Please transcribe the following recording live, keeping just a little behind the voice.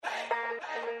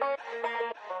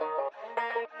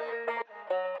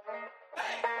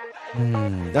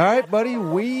All right, buddy,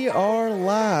 we are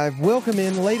live. Welcome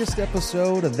in latest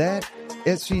episode of that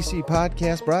SEC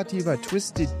podcast brought to you by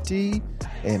Twisted Tea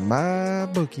and My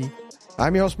Bookie.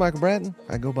 I'm your host, Michael Bratton.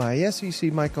 I go by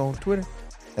SEC Mike on Twitter.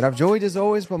 And I'm joined as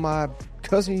always by my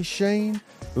cousin Shane,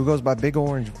 who goes by Big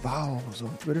Orange Vols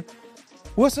on Twitter.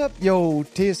 What's up, yo,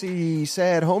 TSE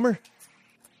Sad Homer?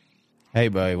 Hey,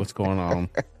 buddy, what's going on?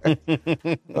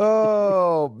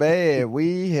 Oh, man,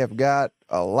 we have got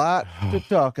a lot to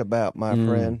talk about, my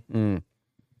friend.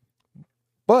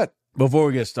 But before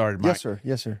we get started, Mike,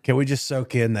 yes, sir. Can we just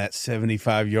soak in that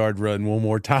 75-yard run one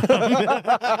more time?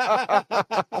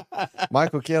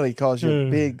 Michael Kelly calls you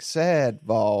big sad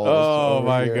balls. Oh,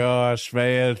 my here. gosh,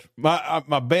 man.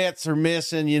 My bets are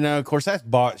missing, you know. Of course, that's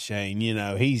Bot Shane, you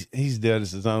know. He's doing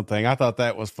his own thing. I thought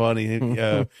that was funny.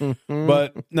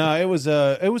 But, no, it was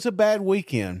a bad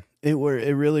weekend. It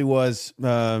really was,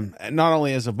 not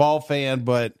only as a ball fan,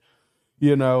 but,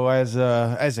 you know, as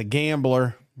a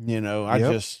gambler. You know,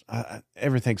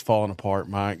 everything's falling apart,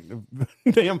 Mike.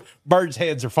 Damn birds'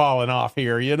 heads are falling off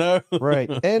here, you know?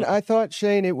 Right. And I thought,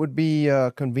 Shane, it would be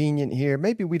convenient here.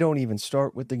 Maybe we don't even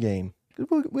start with the game.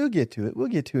 We'll get to it. We'll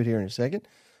get to it here in a second.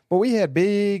 But we had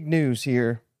big news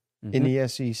here in the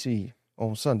SEC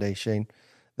on Sunday, Shane,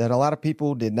 that a lot of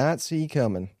people did not see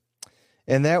coming.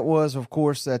 And that was, of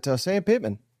course, that Sam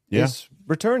Pittman is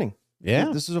returning. Yeah.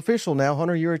 This is official now.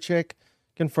 Hunter Yurachek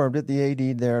confirmed it, the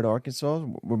AD there at Arkansas.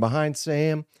 We're behind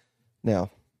Sam.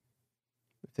 Now,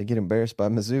 if they get embarrassed by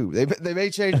Mizzou, they may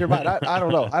change their mind. I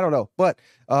don't know. But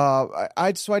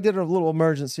I did a little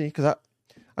emergency because I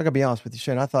got to be honest with you,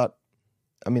 Shane. I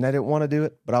didn't want to do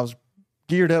it, but I was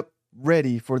geared up,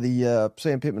 ready for the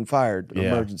Sam Pittman fired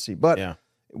emergency. But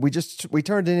we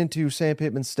turned it into Sam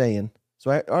Pittman staying. So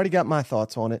I already got my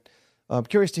thoughts on it. I'm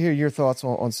curious to hear your thoughts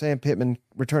on Sam Pittman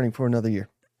returning for another year.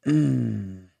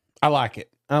 I like it.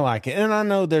 And I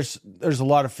know there's a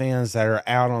lot of fans that are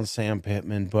out on Sam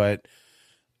Pittman, but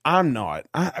I'm not.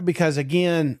 Because,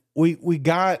 again, we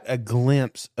got a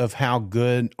glimpse of how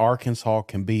good Arkansas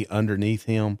can be underneath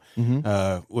him.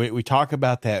 We talk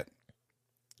about that,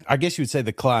 I guess you would say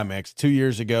the climax 2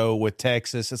 years ago with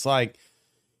Texas. It's like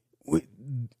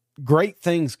great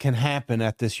things can happen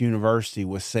at this university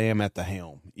with Sam at the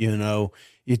helm. You know,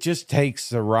 it just takes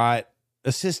the right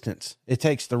assistants. It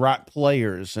takes the right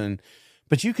players.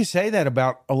 But you could say that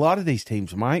about a lot of these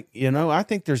teams, Mike. You know, I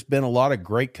think there's been a lot of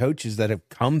great coaches that have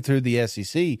come through the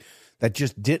SEC that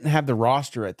just didn't have the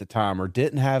roster at the time or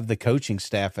didn't have the coaching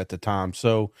staff at the time.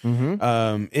 So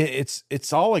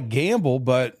it's all a gamble,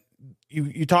 but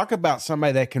you talk about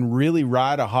somebody that can really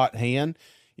ride a hot hand.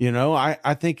 You know,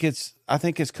 I think it's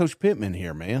Coach Pittman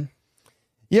here, man.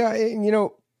 Yeah, and you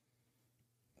know,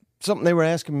 something they were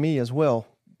asking me as well.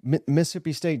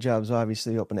 Mississippi State jobs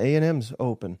obviously open. A&M's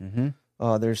open.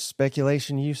 There's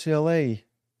speculation UCLA.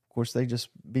 Of course, they just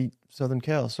beat Southern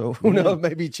Cal, so who knows?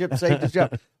 Maybe Chip saved his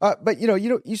job. But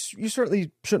you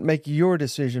certainly shouldn't make your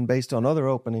decision based on other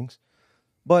openings.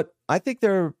 But I think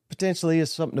there potentially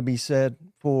is something to be said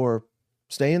for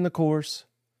staying the course.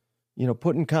 You know,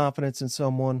 putting confidence in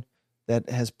someone that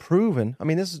has proven. I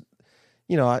mean, this is,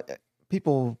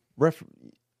 people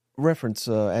reference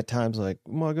at times like,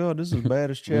 oh my God, this is as bad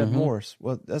as Chad Morris.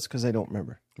 Well, that's because they don't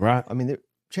remember. Right. I mean,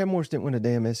 Chad Morris didn't win a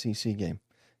damn SEC game.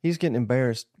 He's getting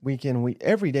embarrassed week in, week.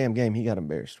 Every damn game he got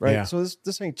embarrassed, right? Yeah. So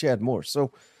this ain't Chad Morris.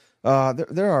 So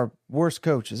there are worse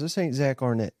coaches. This ain't Zach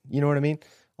Arnett. You know what I mean?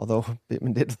 Although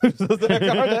Pittman did lose to Zach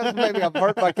Arnett, maybe I've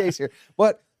hurt my case here.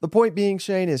 But the point being,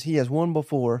 Shane, is he has won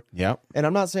before. Yep. And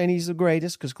I'm not saying he's the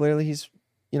greatest because clearly he's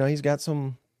got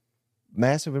some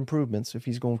massive improvements if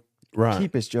he's going to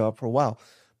keep his job for a while.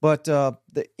 But,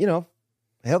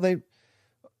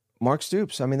 Mark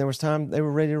Stoops, I mean, there was time they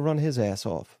were ready to run his ass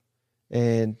off.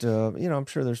 And, I'm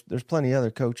sure there's plenty of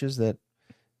other coaches that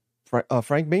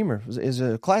Frank Beamer is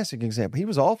a classic example. He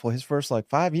was awful his first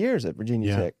 5 years at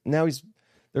Virginia Tech. Now he's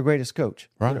their greatest coach.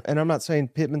 Right. And I'm not saying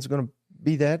Pittman's going to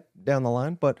be that down the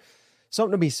line, but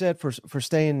something to be said for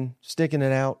sticking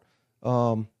it out.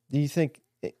 Do you think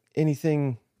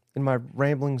anything in my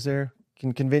ramblings there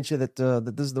can convince you that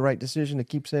this is the right decision to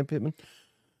keep Sam Pittman?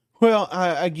 Well,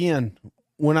 again,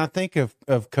 when I think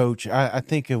of Coach, I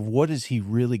think of what is he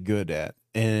really good at,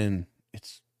 and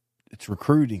it's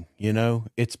recruiting. You know,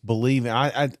 it's believing.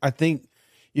 I think,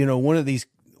 one of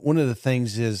the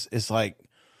things is like,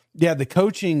 the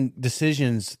coaching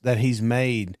decisions that he's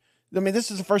made. I mean,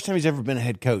 this is the first time he's ever been a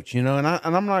head coach, and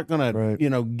I'm not going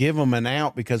to, give him an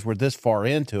out because we're this far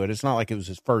into it. It's not like it was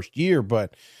his first year,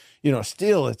 but,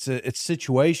 still it's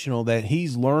situational that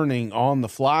he's learning on the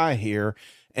fly here.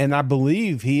 and I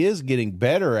believe he is getting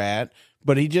better at,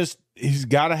 but he's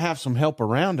got to have some help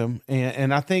around him.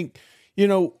 And I think,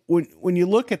 when you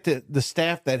look at the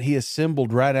staff that he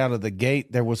assembled right out of the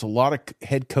gate, there was a lot of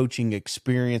head coaching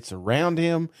experience around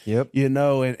him. Yep.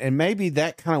 And maybe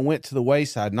that kind of went to the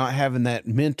wayside, not having that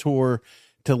mentor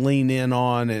to lean in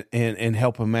on and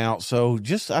help him out. So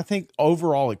I think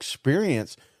overall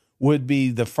experience would be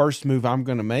the first move I'm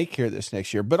going to make here this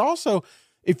next year. But also,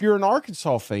 if you're an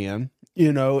Arkansas fan,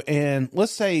 and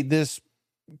let's say this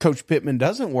Coach Pittman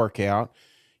doesn't work out,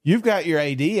 you've got your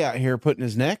AD out here putting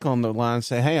his neck on the line,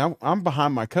 say, hey, I'm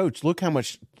behind my coach. Look how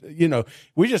much,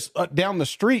 we just down the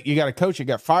street, you got a coach that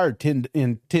got fired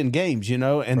in 10 games,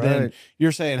 and then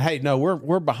you're saying, hey, no,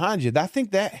 we're behind you. I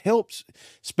think that helps,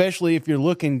 especially if you're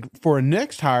looking for a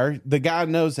next hire. The guy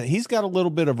knows that he's got a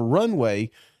little bit of a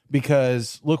runway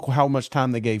because look how much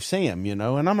time they gave Sam, and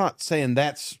I'm not saying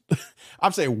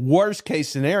I'm saying worst case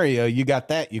scenario, you got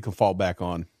that you can fall back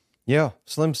on. Yeah,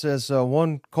 Slim says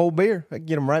one cold beer, I can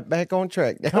get them right back on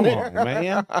track. Come on,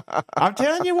 man. I'm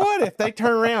telling you what, if they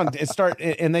turn around and start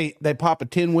and they pop a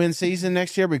 10-win season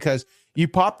next year, because you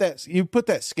put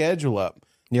that schedule up.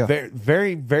 Yeah. Very,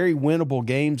 very, very winnable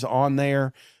games on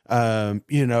there. And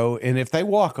if they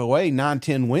walk away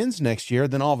 9-10 wins next year,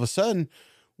 then all of a sudden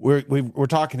we're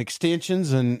talking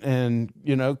extensions and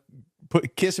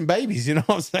kissing babies, you know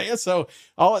what I'm saying? So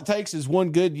all it takes is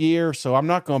one good year. So I'm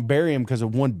not going to bury him because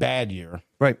of one bad year.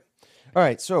 Right. All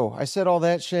right. So I said all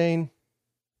that, Shane,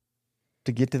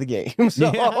 to get to the game. So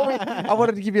I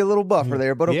wanted to give you a little buffer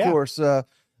there, but of course,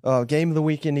 game of the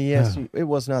weekend, yes, it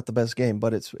was not the best game,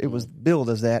 but it was billed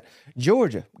as that.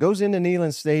 Georgia goes into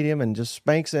Neyland Stadium and just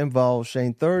spanks them Vols,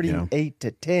 Shane,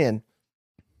 38-10.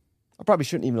 I probably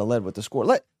shouldn't even have led with the score.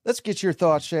 Let's get your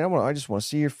thoughts, Shane. I just want to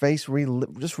see your face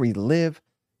relive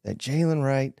that Jalen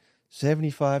Wright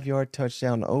 75-yard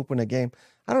touchdown to open a game.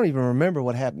 I don't even remember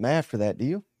what happened after that. Do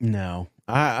you? No.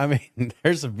 I mean,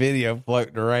 there's a video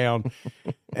floating around,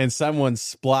 and someone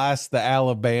spliced the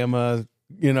Alabama,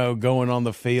 going on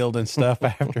the field and stuff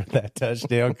after that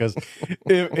touchdown, because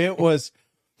it was.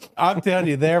 I'm telling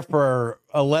you, there for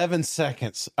 11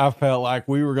 seconds, I felt like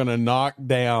we were going to knock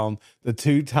down the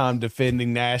two-time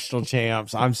defending national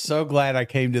champs. I'm so glad I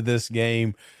came to this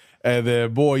game. And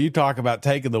then, boy, you talk about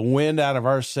taking the wind out of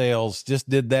our sails. Just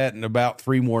did that in about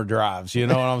 3 more drives. You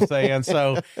know what I'm saying?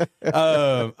 So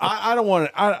I don't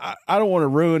want to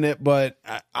ruin it, but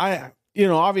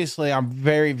obviously I'm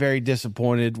very, very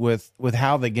disappointed with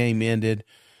how the game ended.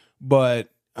 But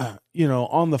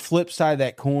on the flip side of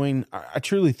that coin, I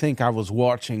truly think I was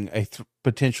watching a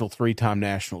potential 3-time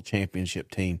national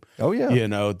championship team. Oh, yeah.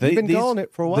 They've been calling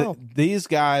it for a while. These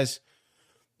guys,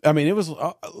 I mean, it was,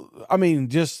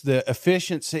 just the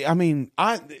efficiency. I mean,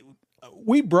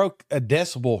 we broke a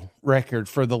decibel record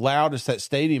for the loudest that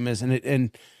stadium is,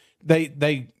 and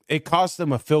it cost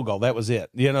them a field goal. That was it.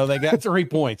 They got 3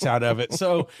 points out of it.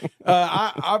 So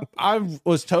I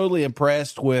was totally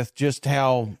impressed with just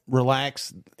how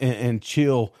relaxed and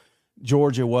chill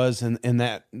Georgia was in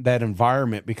that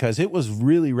environment, because it was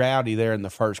really rowdy there in the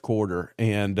first quarter.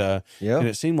 And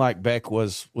it seemed like Beck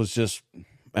was just,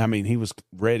 he was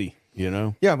ready.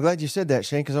 Yeah, I'm glad you said that,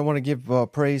 Shane, because I want to give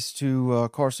praise to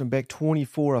Carson Beck,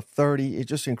 24 of 30. It's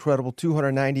just incredible,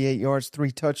 298 yards,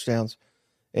 3 touchdowns.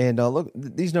 And look,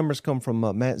 these numbers come from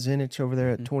Matt Zinich over there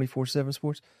at 24/7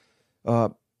 Sports.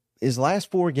 His last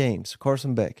 4 games,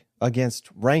 Carson Beck, against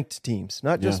ranked teams,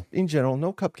 not just in general,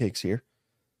 no cupcakes here,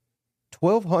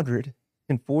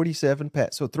 1,247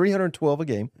 passes, so 312 a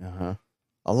game,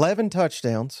 11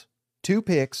 touchdowns, 2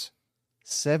 picks,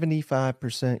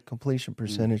 75% completion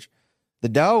percentage. The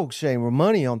Dogs, Shane, were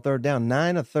money on third down,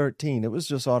 9 of 13. It was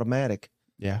just automatic.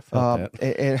 Yeah, I felt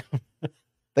that. And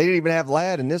they didn't even have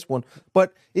Ladd in this one.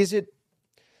 But is it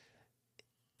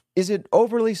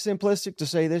overly simplistic to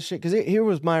say this shit? Because here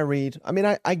was my read. I mean,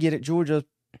 I get it. Georgia,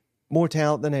 more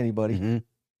talent than anybody,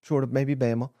 short of maybe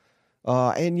Bama.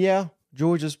 And yeah,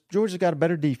 Georgia's got a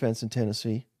better defense than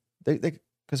Tennessee.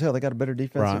 Because hell, they got a better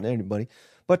defense than anybody.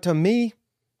 But to me,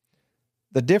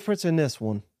 the difference in this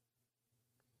one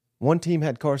team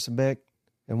had Carson Beck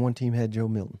and one team had Joe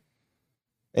Milton.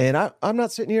 And I'm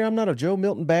not sitting here. I'm not a Joe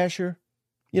Milton basher.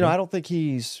 I don't think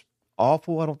he's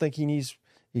awful. I don't think he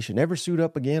should never suit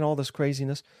up again, all this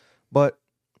craziness. But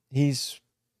he's,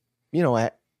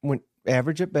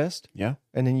 average at best. Yeah.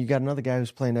 And then you got another guy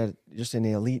who's playing at just in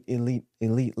the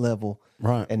elite level.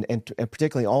 Right. And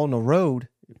particularly on the road.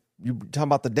 You talking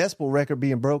about the decibel record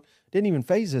being broke. Didn't even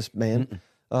phase this man.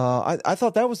 I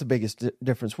thought that was the biggest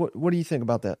difference. What do you think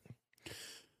about that?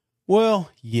 Well,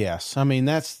 yes. I mean,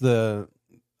 that's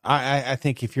I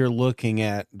think if you're looking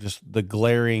at just the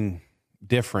glaring,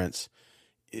 difference,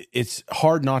 it's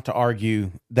hard not to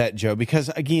argue that, Joe, because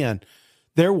again,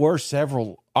 there were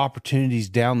several opportunities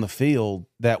down the field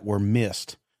that were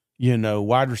missed.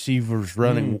 Wide receivers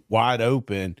running wide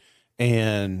open,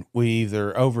 and we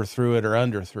either overthrew it or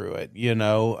underthrew it.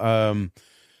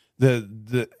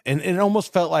 And it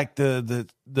almost felt like the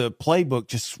playbook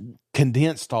just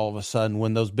condensed all of a sudden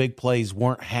when those big plays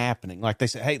weren't happening. Like they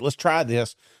said, hey, let's try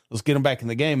this. Let's get them back in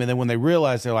the game. And then when they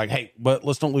realized, they're like, hey, but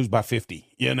let's don't lose by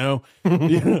 50,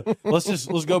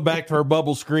 let's go back to our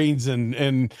bubble screens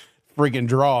and freaking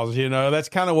draws. That's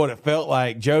kind of what it felt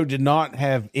like. Joe did not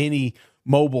have any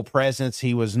mobile presence.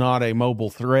 He was not a mobile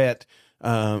threat.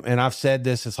 And I've said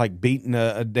this, it's like beating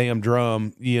a damn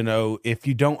drum. If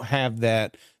you don't have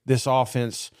that, this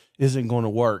offense isn't going to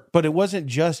work. But it wasn't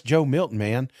just Joe Milton,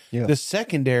 man. Yeah. The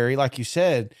secondary, like you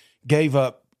said, gave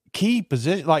up key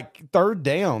position, like third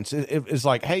downs. It's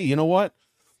like, hey, you know what?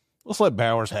 Let's let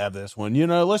Bowers have this one.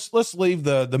 Let's leave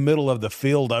the middle of the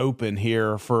field open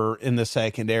here in the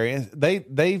secondary.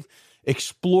 They've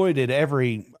exploited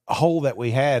every hole that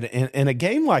we had. In a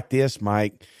game like this,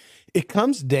 Mike, it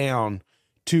comes down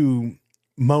to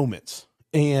moments.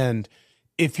 And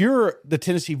if you're the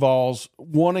Tennessee Vols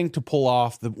wanting to pull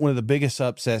off one of the biggest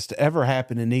upsets to ever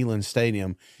happen in Neyland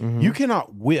Stadium, you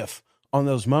cannot whiff on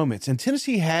those moments. And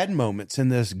Tennessee had moments in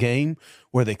this game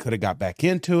where they could have got back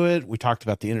into it. We talked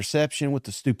about the interception with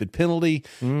the stupid penalty,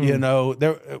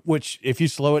 which if you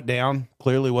slow it down,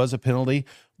 clearly was a penalty.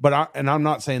 But I'm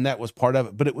not saying that was part of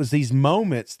it, but it was these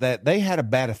moments that they had to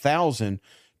bat 1,000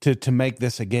 to make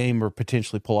this a game or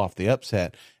potentially pull off the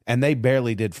upset, and they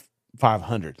barely did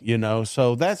 500.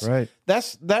 So that's right.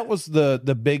 That was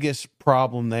the biggest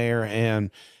problem there,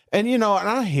 and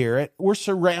I hear it. We're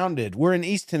surrounded. We're in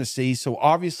East Tennessee, so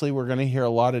obviously we're going to hear a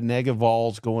lot of negative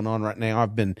Vols going on right now.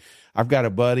 I've got a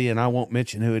buddy, and I won't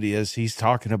mention who it is. He's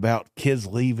talking about kids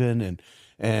leaving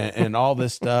and all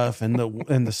this stuff, and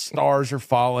the stars are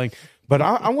falling. But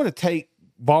I want to take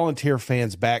volunteer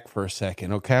fans back for a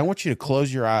second, okay? I want you to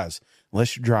close your eyes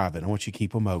unless you're driving. I want you to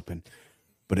keep them open.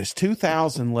 But it's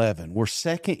 2011. We're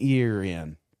second year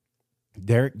in.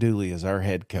 Derek Dooley is our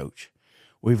head coach.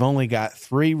 We've only got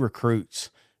 3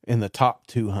 recruits in the top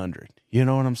 200. You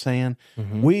know what I'm saying?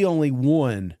 Mm-hmm. We only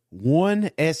won one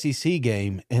SEC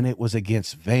game, and it was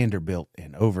against Vanderbilt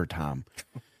in overtime.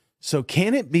 So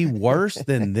can it be worse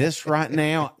than this right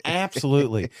now?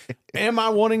 Absolutely. Am I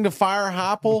wanting to fire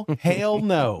Heupel? Hell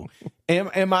no.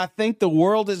 Am I think the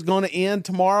world is going to end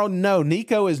tomorrow? No.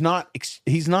 Nico is not.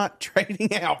 He's not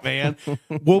trading out, man.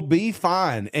 We'll be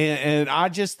fine. And I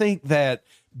just think that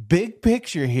big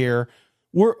picture here,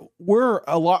 we're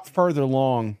a lot further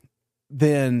along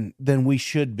than we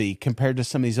should be compared to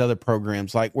some of these other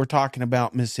programs. Like we're talking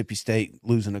about Mississippi State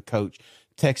losing a coach,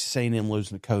 Texas A&M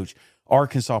losing a coach,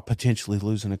 Arkansas potentially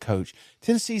losing a coach.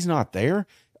 Tennessee's not there.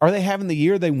 Are they having the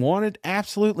year they wanted?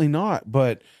 Absolutely not.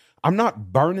 But I'm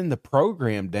not burning the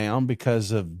program down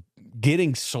because of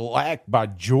getting shellacked by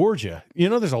Georgia.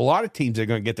 There's a lot of teams that are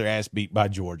going to get their ass beat by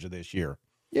Georgia this year.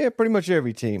 Yeah, pretty much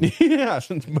every team. Yeah,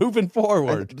 moving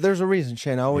forward. There's a reason,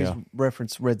 Shane. I always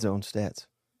reference red zone stats.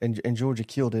 And Georgia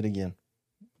killed it again.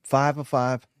 5 of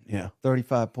 5,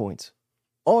 35 points.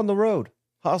 On the road,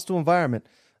 hostile environment.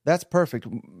 That's perfect.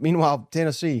 Meanwhile,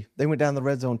 Tennessee, they went down the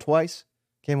red zone twice,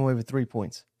 came away with 3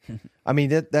 points. I mean,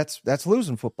 that's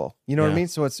losing football. You know what I mean?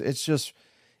 So it's just,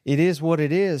 it is what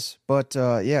it is. But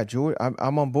Georgia,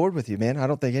 I'm on board with you, man. I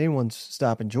don't think anyone's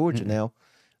stopping Georgia now.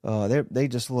 They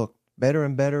just look better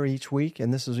and better each week,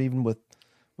 and this is even with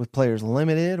players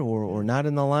limited or not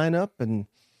in the lineup, and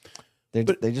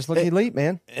they just look elite,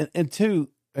 man.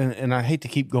 And I hate to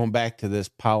keep going back to this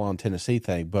pile on Tennessee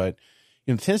thing, but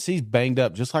Tennessee's banged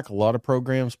up just like a lot of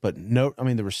programs. But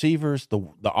the receivers, the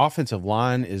offensive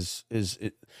line is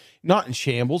not in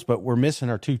shambles, but we're missing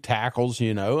our 2 tackles.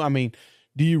 I mean,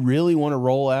 do you really want to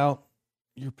roll out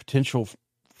your potential,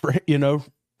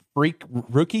 freak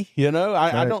rookie? Right.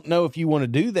 I don't know if you want to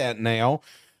do that now.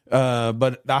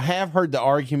 But I have heard the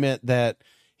argument that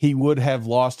he would have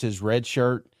lost his red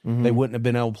shirt. Mm-hmm. They wouldn't have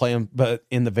been able to play him, but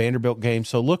in the Vanderbilt game.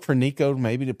 So look for Nico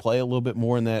maybe to play a little bit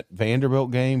more in that Vanderbilt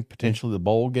game, potentially the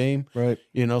bowl game, right?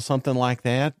 Something like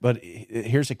that. But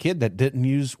here's a kid that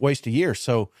didn't waste a year.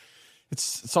 So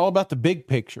it's all about the big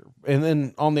picture. And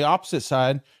then on the opposite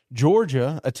side,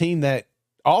 Georgia, a team that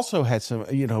also had some,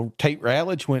 Tate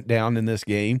Ratledge went down in this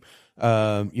game.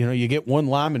 You get one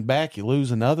lineman back, you lose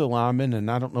another lineman,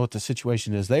 and I don't know what the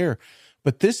situation is there.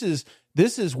 But this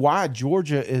is why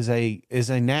Georgia is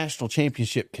a national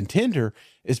championship contender,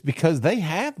 is because they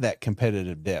have that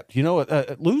competitive depth.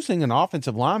 Losing an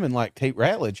offensive lineman like Tate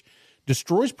Ratledge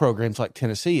destroys programs like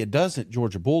Tennessee. It doesn't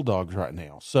Georgia Bulldogs right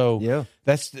now. So Yeah.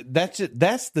 that's it.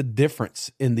 That's the difference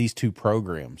in these two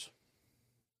programs.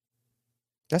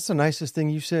 That's the nicest thing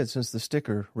you said since the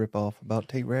sticker ripoff about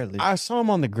Tate Radley. I saw him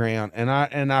on the ground, and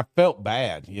I felt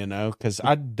bad, because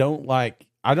I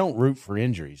don't root for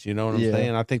injuries. You know what I'm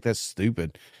saying? I think that's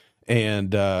stupid,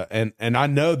 and I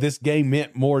know this game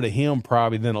meant more to him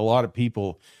probably than a lot of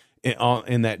people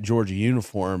in that Georgia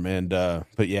uniform. And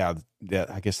but yeah,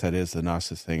 I guess that is the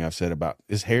nicest thing I've said about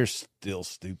his hair's still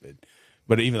stupid.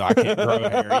 But even though I can't grow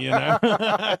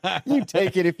hair, you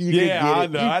take it if you can get it. I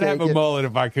know. I'd have a mullet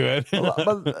if I could.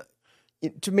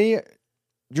 To me,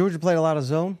 Georgia played a lot of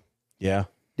zone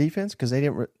defense because they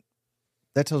didn't.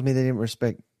 That tells me they didn't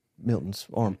respect Milton's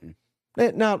arm.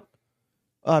 Mm-hmm. Now,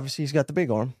 obviously, he's got the big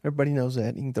arm. Everybody knows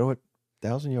that. He can throw it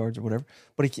 1,000 yards or whatever.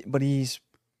 But he's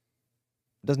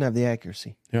doesn't have the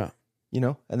accuracy. Yeah,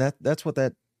 and that's what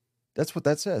that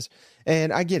says.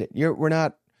 And I get it.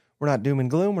 We're not doom and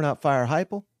gloom. We're not fire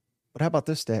hypal. But how about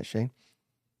this stat, Shane?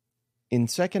 In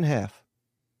second half,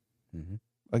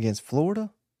 against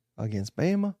Florida, against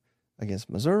Bama, against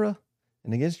Missouri,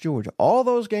 and against Georgia, all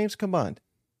those games combined,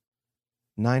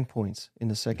 9 points in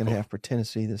the second half for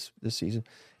Tennessee this season.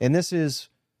 And this is,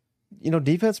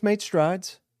 defense made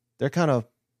strides. They're kind of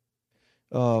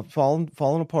falling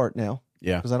apart now.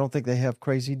 Yeah. Because I don't think they have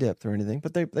crazy depth or anything.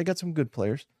 But they got some good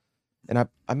players. And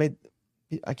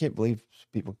I can't believe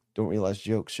people don't realize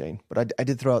jokes, Shane. But I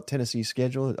did throw out Tennessee's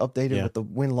schedule, updated with the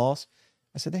win-loss.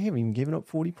 I said, they haven't even given up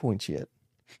 40 points yet.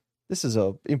 This is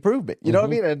a improvement. You know what I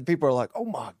mean? And people are like, oh,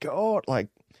 my God. Like,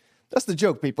 that's the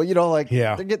joke, people. They're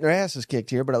getting their asses kicked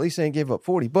here, but at least they ain't gave up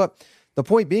 40. But the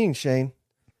point being, Shane,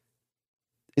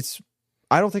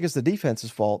 I don't think it's the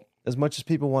defense's fault as much as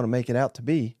people want to make it out to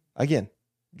be. Again,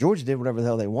 Georgia did whatever the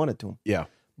hell they wanted to them. Yeah.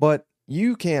 But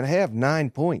you can't have 9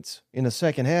 points in the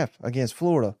second half against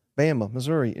Florida, Bama,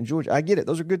 Missouri, and Georgia. I get it.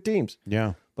 Those are good teams.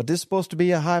 Yeah. But this is supposed to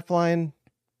be a high-flying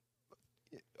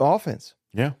offense.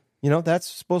 Yeah. That's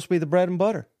supposed to be the bread and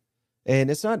butter. And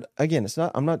it's not,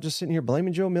 I'm not just sitting here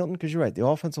blaming Joe Milton because you're right. The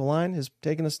offensive line has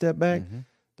taken a step back. Mm-hmm.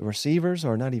 The receivers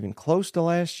are not even close to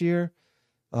last year.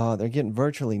 They're getting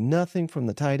virtually nothing from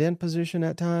the tight end position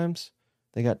at times.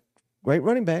 They got great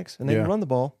running backs, and they can run the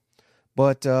ball.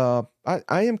 But I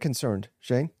am concerned,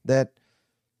 Shane, that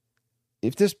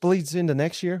if this bleeds into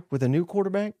next year with a new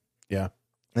quarterback,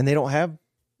 and they don't have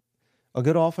a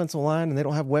good offensive line and they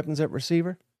don't have weapons at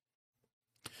receiver,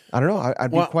 I don't know.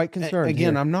 I'd be quite concerned.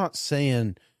 Again, here. I'm not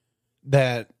saying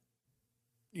that,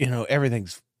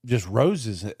 everything's just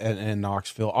roses in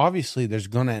Knoxville. Obviously, there's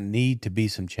going to need to be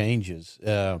some changes.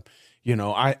 I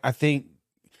think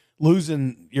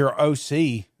losing your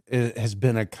OC has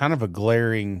been a kind of a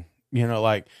glaring,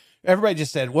 like everybody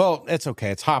just said, well, it's okay.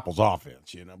 It's Heupel's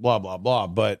offense, blah, blah, blah.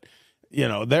 But,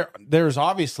 there's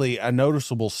obviously a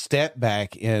noticeable step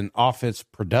back in offense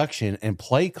production and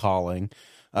play calling.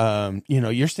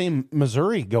 You're seeing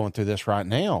Missouri going through this right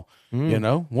now.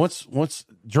 Once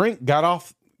Drink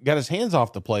got his hands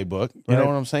off the playbook, you know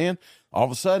what I'm saying? All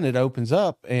of a sudden it opens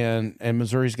up and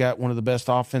Missouri's got one of the best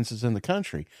offenses in the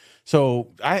country.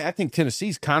 So I think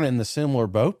Tennessee's kind of in the similar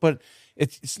boat, but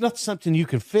it's not something you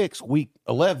can fix week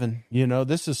 11.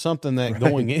 This is something that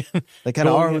going in, they kind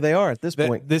of are who they are at this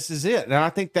point. This is it. And I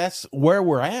think that's where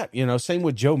we're at, same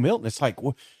with Joe Milton. It's like,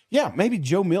 well, yeah, maybe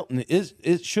Joe Milton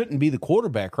it shouldn't be the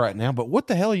quarterback right now, but what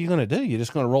the hell are you going to do? You're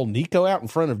just going to roll Nico out in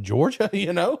front of Georgia,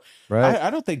 Right. I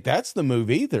don't think that's the move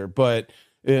either. But,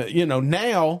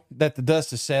 now that the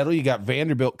dust is settled, you got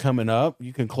Vanderbilt coming up.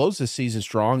 You can close the season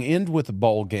strong, end with a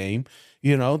bowl game.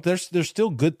 There's still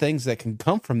good things that can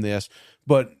come from this.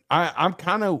 But I'm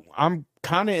kind of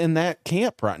in that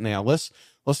camp right now. Let's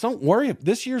don't worry.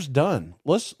 This year's done.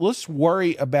 Let's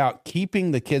worry about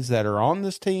keeping the kids that are on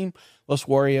this team. Let's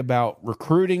worry about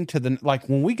recruiting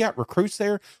when we got recruits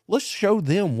there, let's show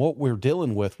them what we're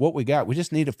dealing with, what we got. We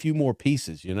just need a few more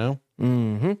pieces,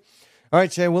 Mm-hmm. All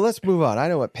right, Shane, well, let's move on. I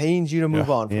know it pains you to move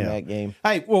on from that game.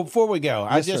 Hey, well, before we go,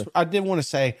 Yes, I did want to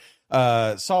say,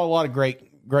 saw a lot of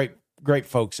great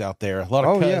folks out there. A lot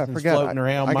of cousins floating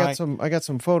around. I got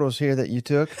some photos here that you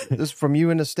took. This is from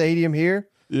you in the stadium here.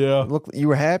 Yeah. Look, you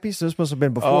were happy, so this must have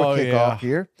been before kickoff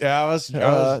here. Yeah, I was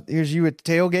here's you at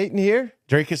tailgating here.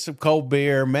 Drinking some cold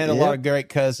beer. Met a lot of great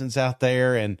cousins out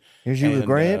there. And here's you with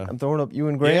Grant. I'm throwing up you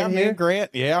and Grant here. Me and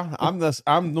Grant. Yeah, I'm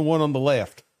the one on the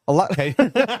left. A lot,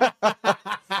 a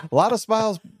lot of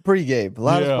smiles pregame. A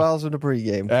lot of smiles in the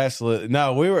pregame. Absolutely.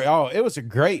 No, it was a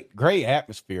great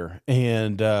atmosphere.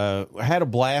 And I had a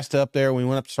blast up there. We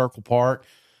went up to Circle Park.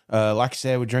 Like I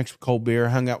said, we drank some cold beer,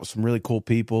 hung out with some really cool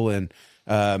people. And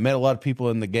Met a lot of people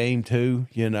in the game too,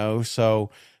 so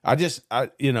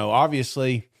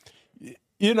obviously,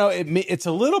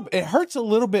 it hurts a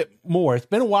little bit more. It's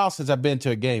been a while since I've been to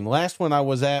a game. Last one I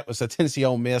was at was a Tennessee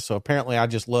Ole Miss. So apparently I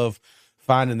just love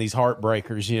finding these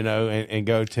heartbreakers, and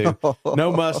go to.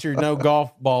 No mustard, no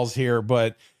golf balls here,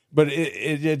 but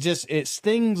it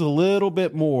stings a little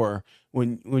bit more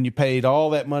when you paid all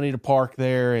that money to park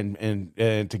there and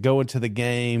to go into the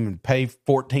game and pay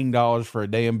 $14 for a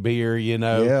damn beer,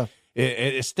 Yeah.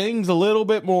 It stings a little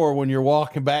bit more when you're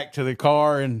walking back to the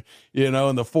car and,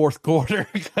 in the fourth quarter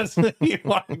because you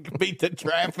want to beat the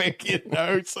traffic,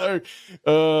 So,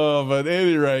 but at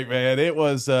any rate, man, it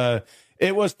was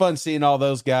fun seeing all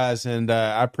those guys, and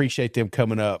I appreciate them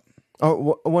coming up.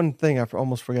 Oh, one thing I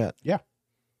almost forgot. Yeah.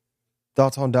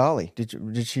 Thoughts on Dolly?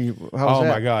 Did she? How was that?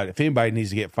 My God! If anybody needs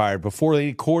to get fired before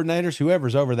the coordinators,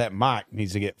 whoever's over that mic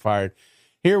needs to get fired.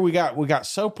 Here we got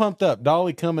so pumped up.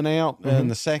 Dolly coming out in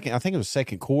the second, I think it was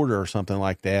second quarter or something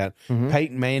like that.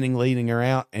 Peyton Manning leading her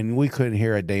out, and we couldn't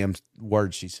hear a damn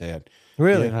word she said.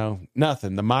 Really?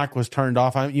 Nothing. The mic was turned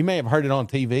off. You may have heard it on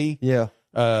TV. Yeah.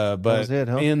 But that was it,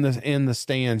 huh? in the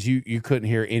stands, you couldn't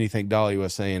hear anything Dolly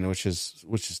was saying, which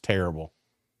is terrible.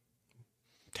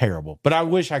 Terrible. But I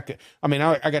wish I could. I mean,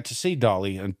 I got to see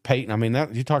Dolly and Peyton. I mean,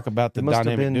 you talk about the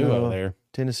dynamic duo there.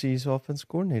 Tennessee's offensive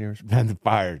coordinators. And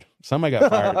fired. Somebody got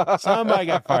fired. Somebody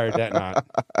got fired that night.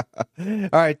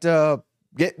 All right.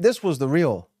 This was the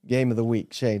real game of the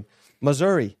week, Shane.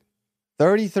 Missouri,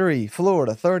 33.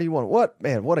 Florida, 31. What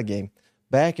a game.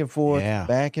 Back and forth,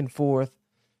 back and forth.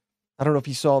 I don't know if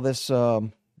you saw this.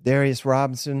 Darius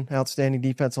Robinson, outstanding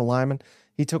defensive lineman.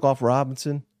 He took off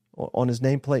Robinson on his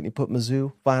nameplate and he put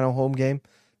Mizzou, final home game.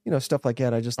 Stuff like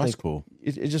that. I just think cool.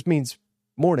 It just means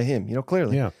more to him,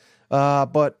 clearly. Yeah.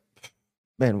 But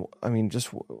man, I mean, just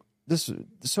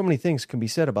so many things can be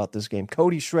said about this game.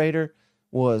 Cody Schrader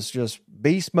was just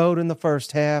beast mode in the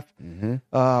first half. Mm-hmm.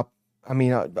 I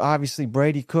mean, obviously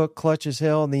Brady Cook clutch as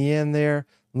hell in the end there.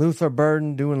 Luther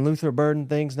Burden doing Luther Burden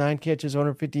things, 9 catches,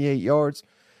 158 yards.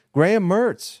 Graham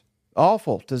Mertz,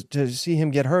 awful to see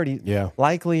him get hurt.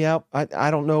 Likely out.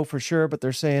 I don't know for sure, but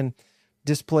they're saying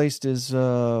displaced his,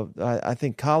 I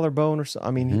think, collarbone or something.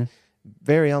 I mean,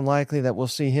 very unlikely that we'll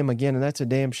see him again, and that's a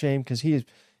damn shame because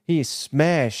he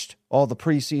smashed all the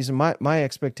preseason. My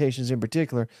expectations in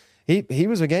particular. He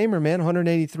was a gamer, man.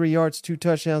 183 yards, 2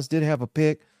 touchdowns, did have a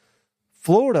pick.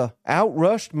 Florida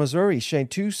outrushed Missouri, Shane,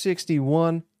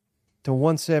 261 to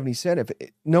 177.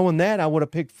 Knowing that, I would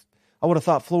have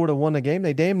thought Florida won the game.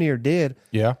 They damn near did.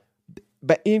 Yeah.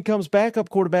 But in comes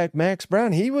backup quarterback Max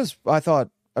Brown. I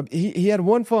thought he had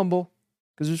one fumble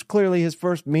because it was clearly his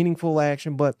first meaningful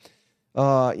action, but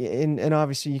and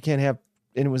obviously you can't have,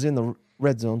 and it was in the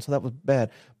red zone, so that was bad.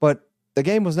 But the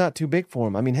game was not too big for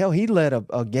him. I mean, hell, he led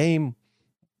a game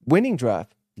winning drive.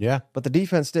 Yeah. But the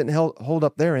defense didn't hold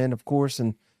up their end, of course,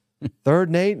 and 3rd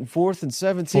and 8 and 4th and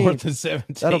 17. 4th and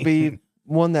 17. That'll be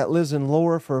one that lives in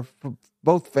lore for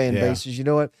both fan bases. You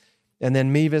know what? And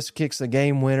then Mevis kicks the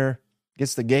game winner,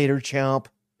 gets the Gator chomp.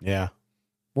 Yeah.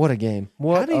 What a game.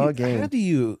 What a game. How do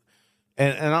you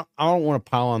and I don't want to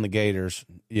pile on the Gators,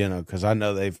 because I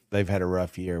know they've had a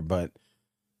rough year, but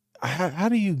how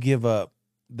do you give up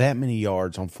that many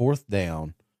yards on 4th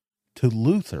down to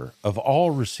Luther of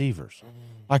all receivers?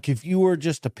 Like, if you were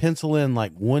just to pencil in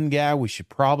like one guy we should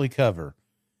probably cover,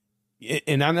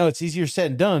 and I know it's easier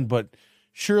said than done, but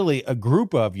surely a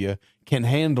group of you can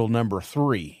handle number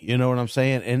 3. You know what I'm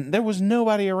saying? And there was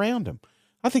nobody around him.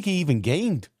 I think he even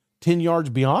gained 10 yards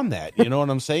beyond that. You know what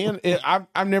I'm saying?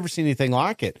 I've never seen anything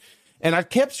like it. And I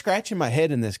kept scratching my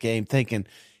head in this game thinking,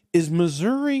 was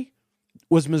Missouri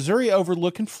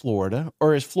overlooking Florida,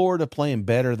 or is Florida playing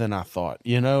better than I thought?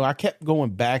 I kept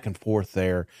going back and forth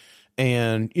there.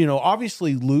 And,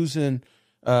 obviously losing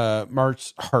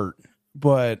Mertz hurt,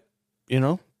 but,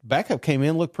 backup came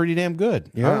in, looked pretty damn good.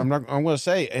 Yeah. I'm going to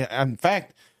say, in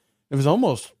fact, it was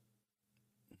almost,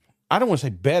 I don't want to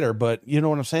say better, but you know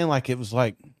what I'm saying? Like, it was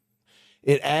like,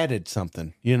 it added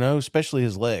something, especially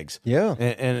his legs. Yeah.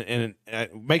 And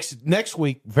it makes next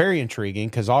week very intriguing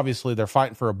because obviously they're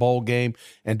fighting for a bowl game.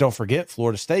 And don't forget,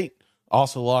 Florida State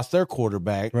also lost their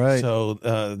quarterback. Right. So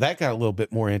that got a little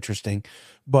bit more interesting.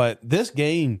 But this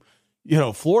game,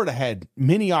 Florida had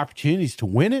many opportunities to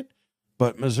win it,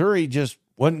 but Missouri just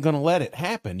wasn't going to let it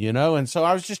happen, And so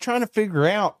I was just trying to figure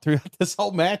out throughout this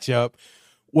whole matchup,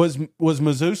 was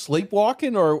Mizzou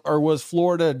sleepwalking or was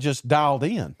Florida just dialed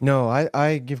in? No,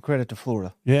 I give credit to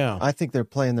Florida. Yeah. I think they're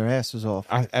playing their asses off.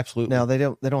 Absolutely. Now, they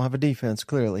don't have a defense,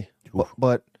 clearly,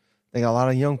 but they got a lot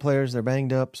of young players. They're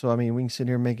banged up. So, I mean, we can sit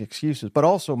here and make excuses. But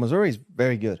also, Missouri's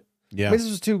very good. Yeah. I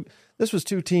mean, this was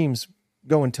two teams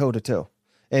going toe to toe,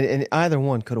 and either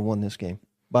one could have won this game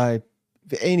by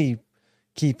any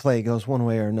key play goes one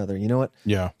way or another. You know what?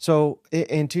 Yeah. So,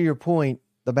 and to your point,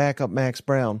 the backup Max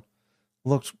Brown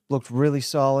looked really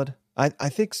solid. I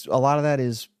think a lot of that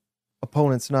is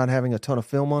opponents not having a ton of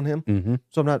film on him. Mm-hmm.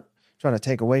 So I'm not trying to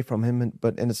take away from him,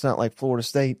 and it's not like Florida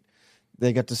State.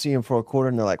 They got to see him for a quarter,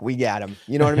 and they're like, "We got him."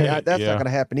 You know what I mean? That's not going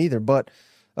to happen either. But,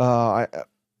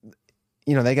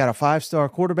 they got a 5-star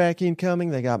quarterback incoming.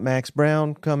 They got Max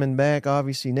Brown coming back,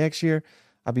 obviously next year.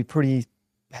 I'd be pretty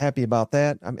happy about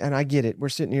that. And I get it. We're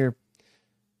sitting here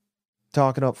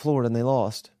talking up Florida, and they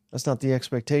lost. That's not the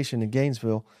expectation in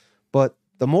Gainesville. But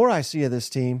the more I see of this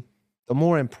team, the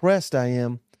more impressed I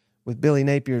am with Billy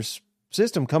Napier's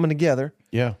system coming together.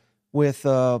 Yeah. With,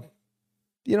 the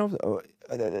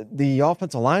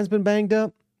offensive line's been banged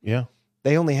up. Yeah.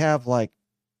 They only have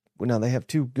they have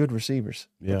 2 good receivers.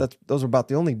 Yeah. But those are about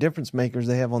the only difference makers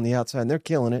they have on the outside, and they're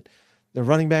killing it. Their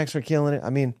running backs are killing it. I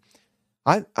mean,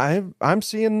 I'm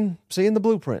seeing the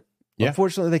blueprint. Yeah.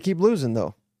 Unfortunately, they keep losing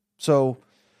though. So,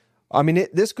 I mean,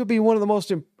 this could be one of the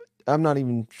most. I'm not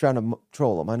even trying to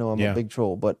troll them. I know I'm a big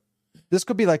troll, but this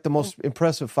could be like the most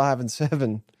impressive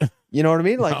 5-7. You know what I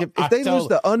mean? Like if they lose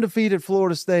to undefeated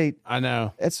Florida State, I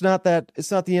know it's not the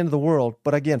end of the world.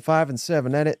 But again,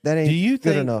 5-7, that ain't. Do you good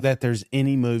think enough. that there's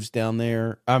any moves down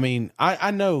there? I mean,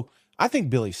 I know. I think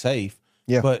Billy's safe.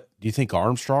 Yeah. But do you think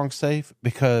Armstrong's safe?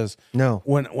 Because no,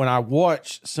 when I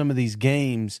watch some of these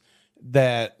games,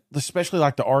 that especially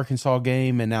like the Arkansas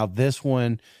game and now this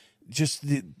one, just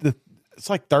the it's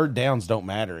like third downs don't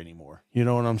matter anymore. You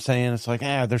know what I'm saying? It's like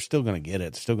they're still going to get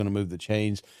it. Still going to move the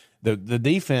chains. The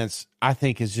defense, I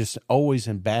think, is just always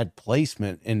in bad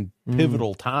placement in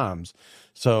pivotal times.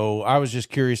 So I was just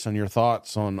curious on your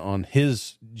thoughts on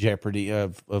his jeopardy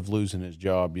of losing his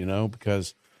job,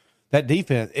 because that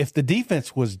defense, if the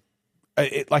defense was,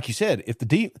 like you said, if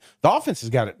the offense has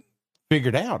got it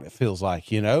figured out, it feels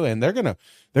like, and they're gonna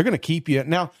keep you.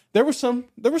 Now there was some,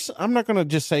 I'm not gonna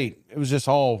just say it was just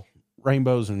all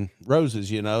rainbows and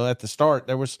roses, at the start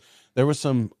there was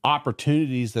some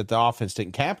opportunities that the offense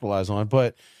didn't capitalize on.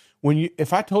 But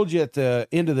if I told you at the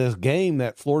end of this game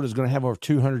that Florida's going to have over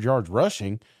 200 yards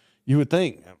rushing, you would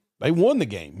think they won the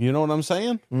game. You know what I'm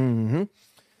saying? Mm-hmm.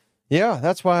 Yeah,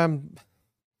 that's why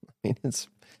it's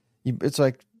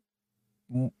like,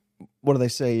 what do they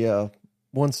say?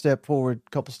 One step forward,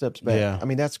 couple steps back. Yeah. I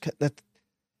mean, that.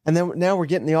 And then now we're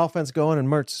getting the offense going and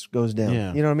Mertz goes down.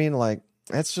 Yeah. You know what I mean? Like,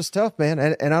 that's just tough, man.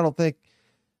 And I don't think,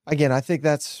 again, I think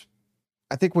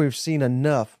we've seen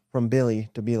enough from Billy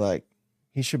to be like,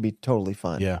 he should be totally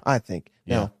fine. Yeah. I think.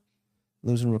 Yeah. Now,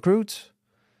 losing recruits,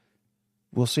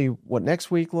 we'll see what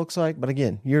next week looks like. But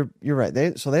again, you're right.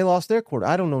 They lost their quarter.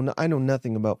 I don't know. I know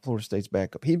nothing about Florida State's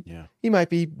backup. He might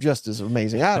be just as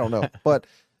amazing. I don't know. But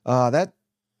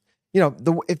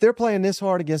if they're playing this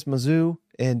hard against Mizzou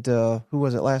and who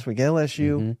was it last week?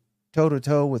 LSU, toe to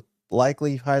toe with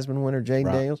likely Heisman winner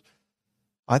Jaden Daniels.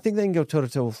 I think they can go toe to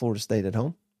toe with Florida State at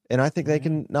home, and I think they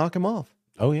can knock him off.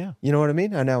 Oh yeah, you know what I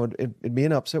mean. I know it'd be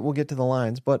an upset. We'll get to the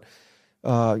lines, but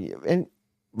and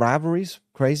rivalries,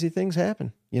 crazy things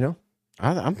happen. I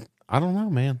don't know,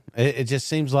 man. It just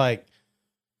seems like,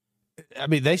 I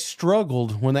mean, they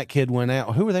struggled when that kid went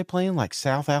out. Who were they playing? Like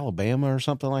South Alabama or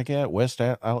something like that?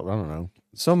 I don't know.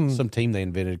 Some team they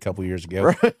invented a couple years ago.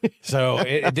 Right. So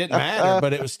it didn't matter,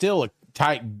 but it was still a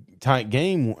tight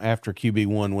game after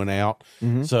QB1 went out.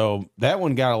 Mm-hmm. So that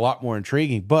one got a lot more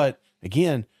intriguing. But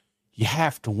again, you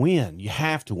have to win. You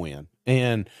have to win.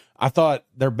 And I thought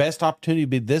their best opportunity would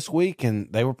be this week, and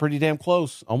they were pretty damn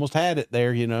close. Almost had it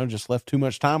there, just left too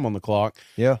much time on the clock.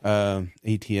 Yeah.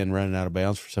 ETN running out of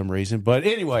bounds for some reason. But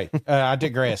anyway, I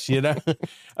digress,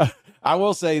 I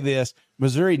will say this.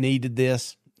 Missouri needed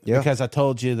this. Yeah. Because I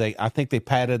told you I think they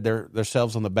patted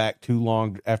themselves on the back too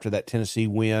long after that Tennessee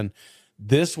win.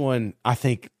 This one, I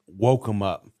think, woke them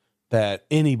up that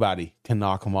anybody can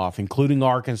knock them off, including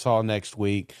Arkansas next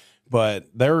week. But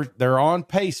they're on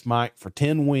pace, Mike, for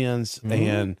 10 wins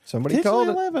and somebody called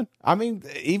 11. I mean,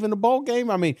 even a bowl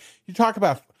game. I mean, you talk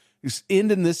about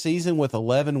ending this season with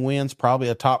 11 wins, probably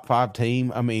a top 5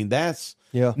 team. I mean, that's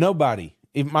nobody,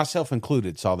 myself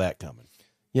included, saw that coming.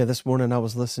 Yeah, this morning I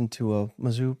was listening to a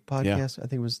Mizzou podcast. I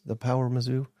think it was the Power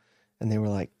Mizzou, and they were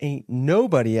like, "Ain't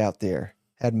nobody out there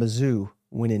had Mizzou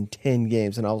winning 10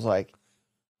 games," and I was like,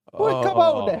 "Boy, come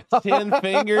on now!" 10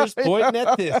 fingers pointing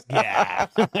at this guy.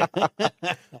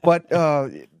 But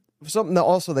something that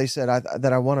also they said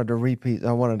that I wanted to repeat.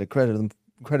 I wanted to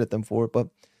credit them for it. But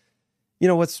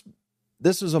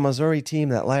this was a Missouri team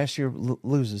that last year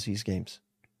loses these games.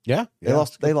 Yeah,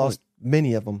 they lost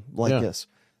many of them like this.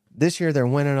 This year they're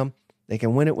winning them. They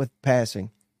can win it with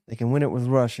passing. They can win it with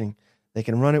rushing. They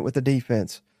can run it with the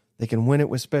defense. They can win it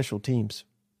with special teams,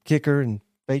 kicker and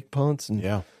fake punts.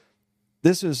 And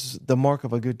this is the mark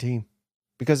of a good team,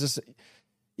 because it's,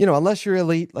 unless you're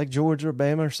elite like Georgia or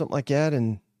Bama or something like that,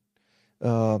 and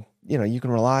you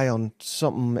can rely on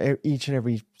something each and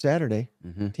every Saturday.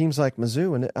 Mm-hmm. Teams like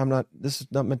Mizzou, and this is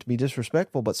not meant to be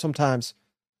disrespectful, but sometimes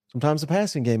the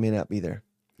passing game may not be there.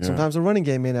 Yeah. Sometimes the running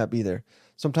game may not be there.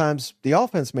 Sometimes the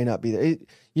offense may not be there.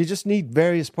 You just need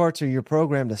various parts of your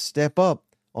program to step up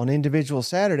on individual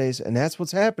Saturdays, and that's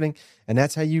what's happening. And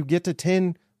that's how you get to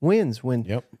 10 wins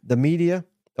when the media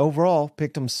overall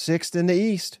picked them 6th in the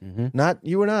East. Mm-hmm. Not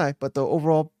you and I, but the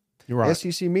overall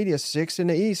SEC media 6th in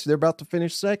the East. They're about to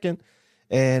finish 2nd,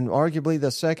 and arguably the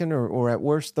 2nd or at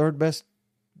worst 3rd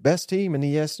best team in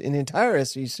the entire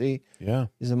SEC.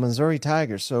 Is the Missouri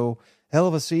Tigers. So hell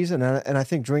of a season, and I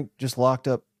think Drink just locked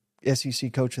up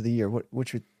SEC Coach of the Year.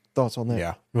 What's your thoughts on that?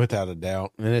 Yeah, without a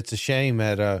doubt. And it's a shame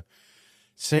that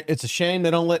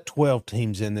they don't let 12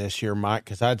 teams in this year, Mike,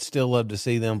 because I'd still love to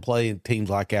see them play teams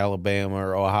like Alabama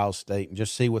or Ohio State and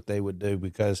just see what they would do,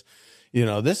 because,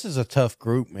 this is a tough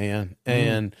group, man.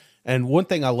 And one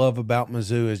thing I love about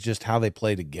Mizzou is just how they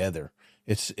play together.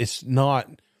 It's not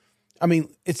 – I mean,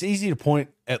 it's easy to point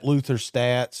at Luther's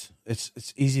stats.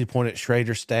 It's easy to point at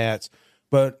Schrader's stats.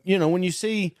 But, when you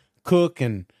see Cook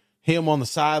and him on the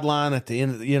sideline at the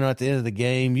end of the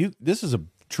game, this is a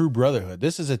true brotherhood.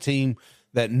 This is a team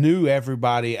that knew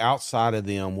everybody outside of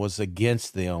them was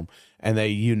against them, and they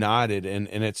united, and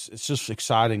it's just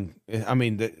exciting. I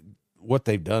mean, what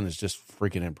they've done is just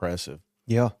freaking impressive.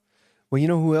 Yeah. Well, you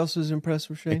know who else is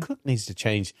impressive, Shane? And Cook needs to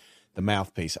change the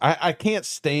mouthpiece. I can't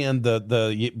stand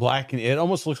the black, and it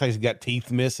almost looks like he's got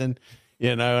teeth missing,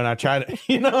 and I try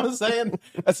to, what I'm saying?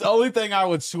 That's the only thing I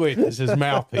would switch is his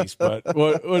mouthpiece. But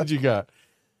what you got?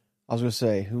 I was going to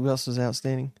say, who else is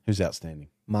outstanding? Who's outstanding?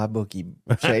 MyBookie.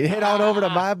 Head on over to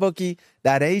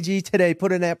mybookie.ag today.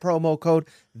 Put in that promo code,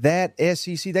 that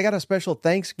SEC. They got a special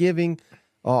Thanksgiving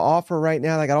offer right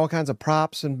now. They got all kinds of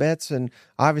props and bets, and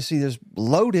obviously there's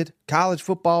loaded college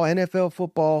football, NFL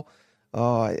football.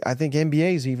 I think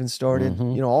NBA's even started.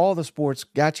 Mm-hmm. All the sports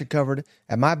got you covered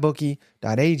at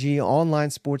mybookie.ag, online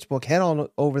sportsbook. Head on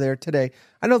over there today.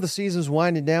 I know the season's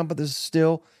winding down, but this is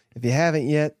still, if you haven't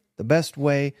yet, the best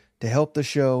way to help the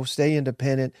show, stay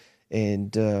independent,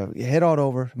 and head on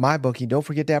over MyBookie. Don't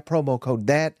forget that promo code,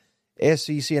 that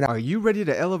SEC. And are you ready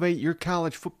to elevate your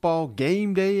college football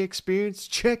game day experience?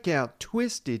 Check out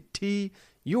Twisted Tea,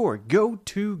 your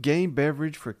go-to game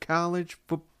beverage for college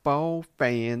football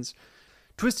fans.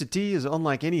 Twisted Tea is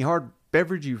unlike any hard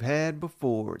beverage you've had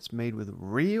before. It's made with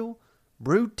real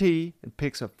brewed tea and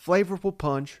picks a flavorful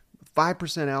punch,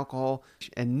 5% alcohol,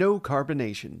 and no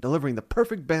carbonation, delivering the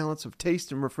perfect balance of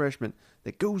taste and refreshment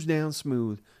that goes down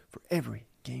smooth for every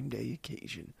game day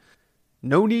occasion.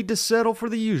 No need to settle for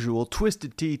the usual.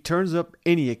 Twisted Tea turns up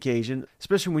any occasion,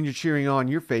 especially when you're cheering on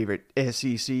your favorite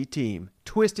SEC team.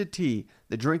 Twisted Tea,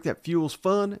 the drink that fuels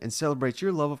fun and celebrates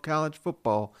your love of college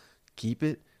football. Keep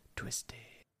it twisted.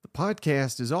 The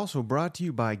podcast is also brought to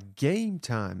you by Game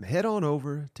Time. Head on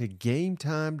over to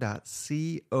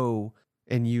gametime.co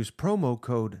and use promo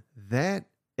code THAT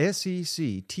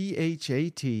SEC,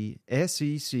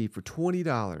 THAT for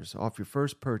 $20 off your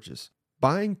first purchase.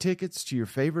 Buying tickets to your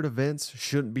favorite events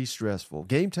shouldn't be stressful.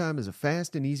 Game Time is a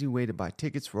fast and easy way to buy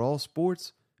tickets for all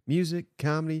sports, music,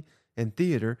 comedy, and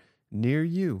theater near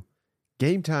you.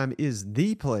 Game Time is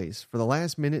the place for the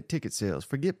last-minute ticket sales.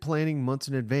 Forget planning months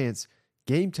in advance.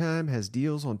 Game Time has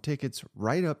deals on tickets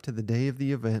right up to the day of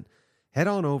the event. Head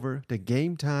on over to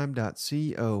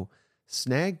gametime.co.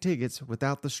 Snag tickets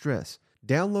without the stress.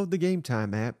 Download the Game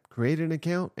Time app, create an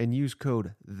account, and use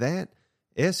code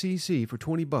THATSEC for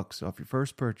 $20 off your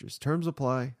first purchase. Terms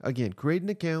apply. Again, create an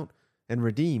account and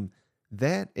redeem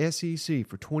THATSEC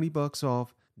for $20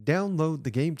 off. Download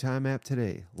the Game Time app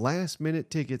today. Last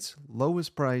minute tickets,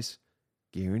 lowest price,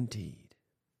 guaranteed.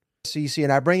 SEC,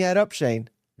 and I bring that up, Shane.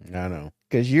 I know.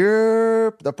 Because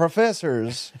you're the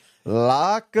professor's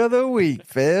lock of the week.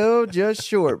 Fell just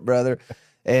short, brother.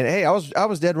 And hey, I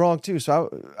was dead wrong too,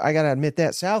 so I got to admit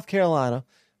that. South Carolina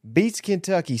beats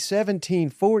Kentucky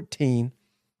 17-14.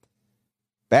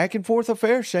 Back and forth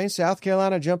affair, Shane. South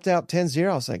Carolina jumped out 10-0.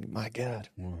 I was like, my God,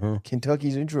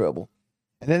 Kentucky's in trouble.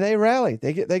 And then they rally.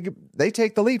 They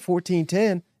take the lead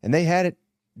 14-10, and they had it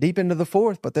deep into the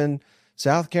fourth. But then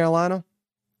South Carolina,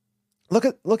 look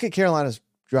at Carolina's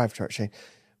drive chart, Shane.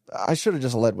 I should have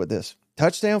just led with this.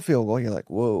 Touchdown field goal. You're like,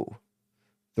 whoa.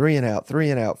 3 and out, 4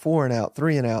 and out,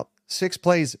 3 and out. 6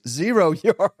 plays, 0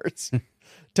 yards.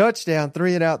 Touchdown,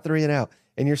 3 and out.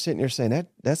 And you're sitting there saying,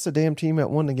 that's the damn team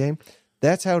that won the game.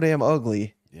 That's how damn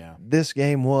ugly Yeah. this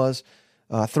game was.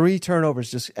 3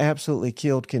 turnovers just absolutely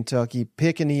killed Kentucky.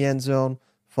 Pick in the end zone,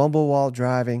 fumble while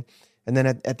driving, and then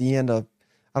at the end of,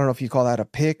 I don't know if you call that a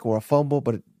pick or a fumble,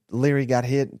 but Leary got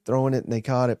hit throwing it and they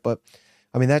caught it. But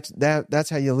I mean that's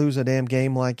how you lose a damn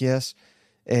game like this.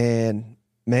 And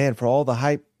man, for all the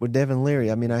hype with Devin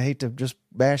Leary, I mean I hate to just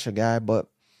bash a guy, but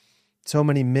so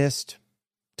many missed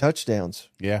touchdowns.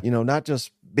 Yeah. Not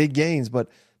just big gains, but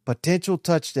potential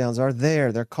touchdowns are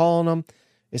there. They're calling them.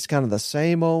 It's kind of the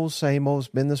same old. It's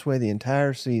been this way the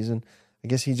entire season. I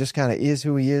guess he just kind of is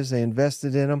who he is. They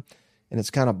invested in him, and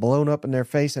it's kind of blown up in their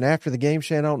face. And after the game,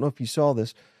 Shane, I don't know if you saw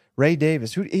this, Ray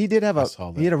Davis, who he did have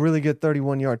he had a really good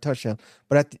 31-yard touchdown.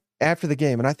 But after the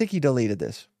game, and I think he deleted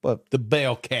this, but the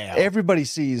bell cow. Everybody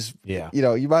sees. Yeah.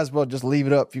 You might as well just leave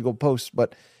it up if you go post.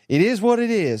 But it is what it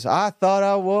is. I thought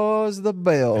I was the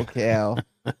bell cow.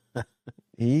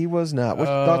 He was not. What's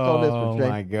your thoughts on this one, Shane? Oh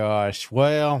my gosh.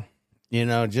 Well,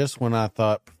 just when I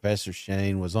thought Professor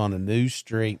Shane was on a new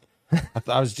streak,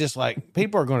 I was just like,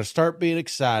 people are going to start being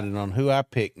excited on who I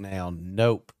pick now.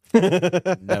 Nope.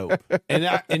 Nope.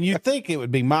 And you think it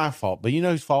would be my fault, but you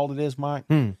know whose fault it is, Mike?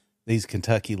 These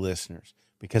Kentucky listeners,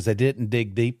 because they didn't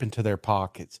dig deep into their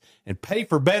pockets and pay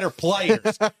for better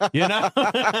players,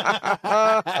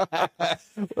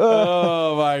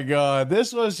 Oh my God.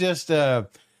 This was just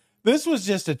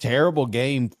a terrible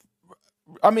game.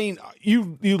 I mean,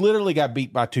 you literally got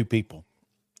beat by 2 people,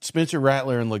 Spencer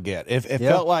Rattler and Leggett. It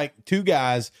felt like 2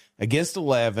 guys against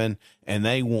 11, and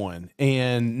they won.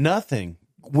 And nothing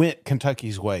went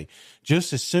Kentucky's way.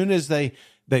 Just as soon as they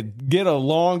get a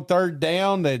long 3rd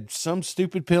down, that some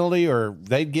stupid penalty, or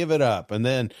they'd give it up. And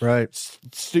then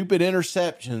stupid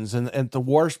interceptions and at the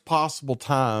worst possible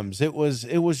times. It was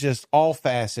just all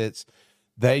facets.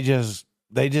 They just,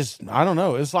 I don't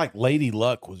know. It's like Lady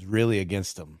Luck was really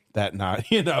against them that night.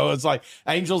 It's like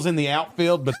angels in the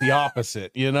outfield, but the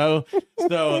opposite, So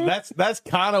that's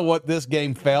kind of what this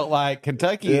game felt like.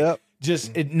 Kentucky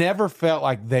it never felt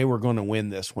like they were going to win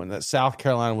this one, that South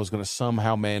Carolina was going to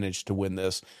somehow manage to win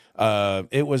this.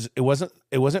 It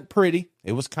wasn't pretty.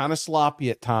 It was kind of sloppy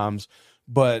at times,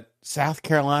 but South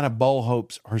Carolina bowl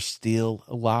hopes are still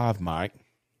alive, Mike.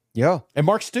 Yeah. And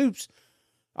Mark Stoops,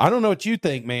 I don't know what you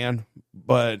think, man,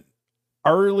 but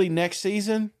early next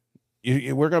season,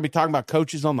 we're going to be talking about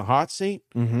coaches on the hot seat.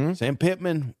 Mm-hmm. Sam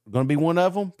Pittman going to be one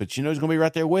of them, but he's going to be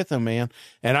right there with him, man.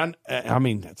 And I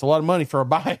mean, that's a lot of money for a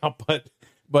buyout,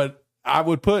 but I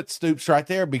would put Stoops right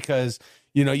there because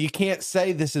you can't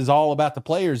say this is all about the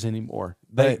players anymore.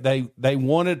 They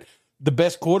wanted the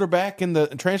best quarterback in the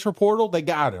transfer portal, they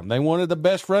got him. They wanted the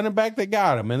best running back, they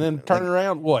got him. And then turn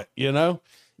around, what?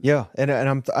 Yeah, and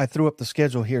I threw up the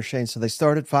schedule here, Shane. So they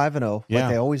started 5-0, like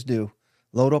they always do.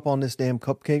 Load up on this damn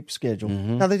cupcake schedule.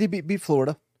 Mm-hmm. Now they did beat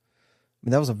Florida. I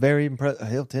mean, that was a very impressive.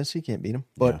 Hell, Tennessee can't beat them,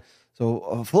 but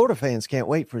so Florida fans can't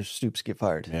wait for Stoops to get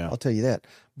fired. Yeah. I'll tell you that.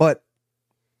 But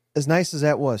as nice as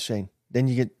that was, Shane, then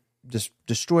you get just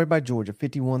destroyed by Georgia,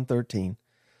 51-13.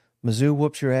 Mizzou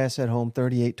whoops your ass at home,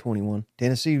 38-21.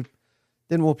 Tennessee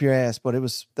didn't whoop your ass, but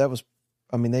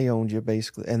I mean, they owned you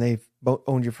basically, and they've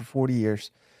owned you for 40 years.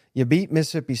 You beat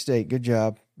Mississippi State. Good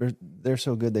job. They're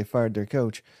so good they fired their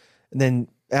coach. And then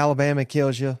Alabama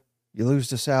kills you. You lose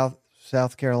to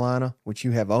South Carolina, which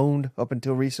you have owned up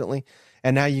until recently.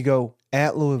 And now you go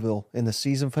at Louisville in the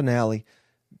season finale.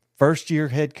 First-year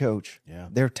head coach. Yeah.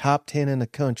 They're top 10 in the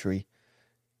country.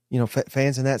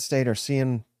 Fans in that state are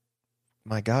seeing,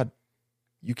 my God,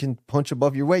 you can punch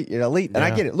above your weight. You're elite. And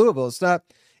I get it. Louisville, it's not,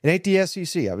 it ain't the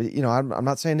SEC. I mean, I'm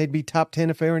not saying they'd be top 10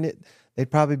 if they were in it.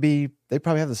 They'd probably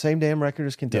have the same damn record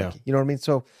as Kentucky. Yeah. You know what I mean?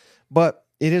 So, but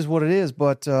it is what it is.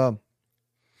 But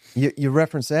you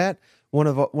reference that. One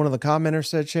of the commenters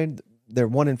said, Shane, they're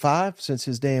 1-5 since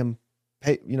his damn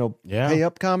pay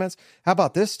up comments. How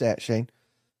about this stat, Shane?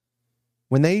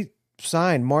 When they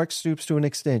signed Mark Stoops to an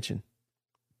extension,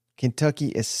 Kentucky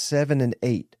is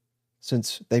 7-8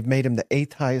 since they've made him the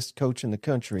 8th highest coach in the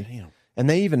country. Damn. And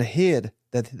they even hid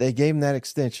that they gave him that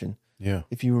extension. Yeah.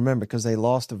 If you remember, because they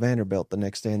lost to Vanderbilt the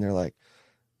next day, and they're like,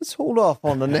 let's hold off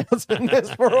on announcing this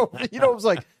for it's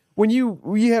like when you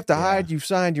have to hide, you've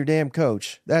signed your damn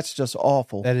coach. That's just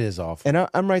awful. That is awful. And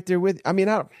I'm right there with. I mean,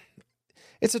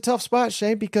 it's a tough spot,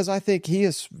 Shane, because I think he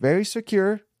is very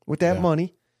secure with that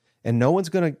money, and no one's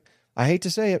gonna. I hate to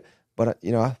say it, but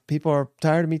people are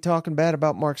tired of me talking bad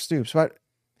about Mark Stoops. But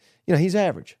he's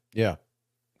average. Yeah,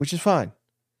 which is fine.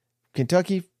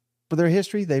 Kentucky, for their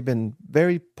history, they've been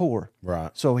very poor.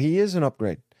 Right. So he is an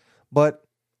upgrade, but.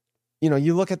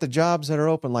 You look at the jobs that are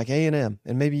open, like A&M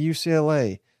and maybe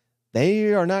UCLA.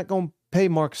 They are not going to pay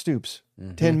Mark Stoops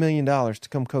 $10 million to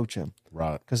come coach him.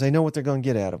 Right. Because they know what they're going to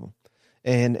get out of him.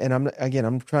 And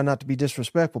I'm trying not to be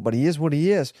disrespectful, but he is what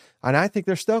he is. And I think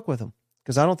they're stuck with him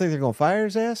because I don't think they're going to fire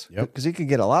his ass because he could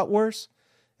get a lot worse.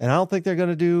 And I don't think they're going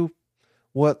to do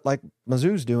what like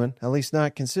Mizzou's doing, at least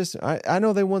not consistent. I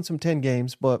know they won some 10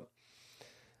 games, but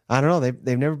I don't know.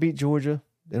 They've never beat Georgia.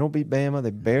 They don't beat Bama. They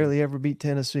barely ever beat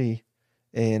Tennessee.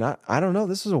 And I don't know.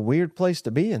 This is a weird place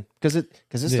to be in because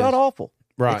it's not awful.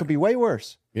 Right. It could be way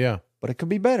worse. Yeah. But it could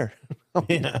be better.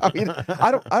 Yeah. I mean,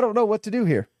 I don't know what to do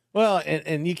here. Well,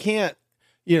 and you can't,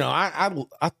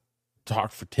 I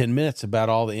talked for 10 minutes about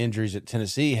all the injuries that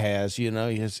Tennessee has. You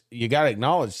got to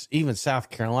acknowledge even South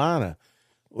Carolina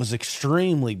was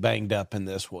extremely banged up in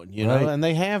this one, Right. and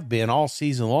they have been all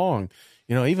season long.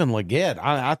 Even Leggett,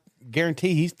 I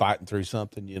guarantee he's fighting through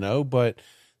something, but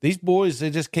these boys, they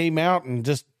just came out and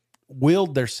just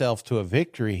willed themselves to a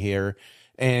victory here.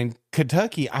 And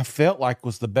Kentucky, I felt like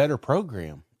was the better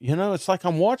program. It's like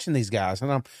I'm watching these guys,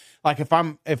 and I'm like,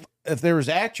 if there was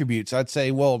attributes, I'd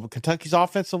say, well, Kentucky's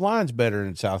offensive line's better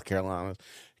than South Carolina's.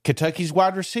 Kentucky's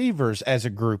wide receivers as a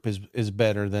group is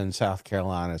better than South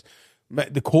Carolina's.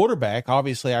 The quarterback,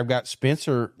 obviously, I've got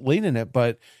Spencer leading it,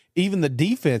 but even the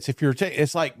defense, if you're,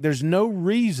 it's like there's no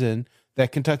reason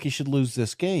that Kentucky should lose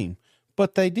this game,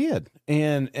 but they did,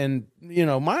 and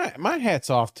my hat's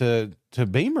off to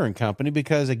Beamer and company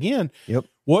because again,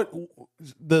 what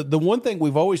the one thing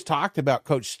we've always talked about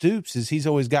Coach Stoops is he's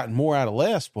always gotten more out of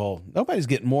less. Well, nobody's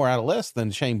getting more out of less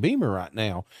than Shane Beamer right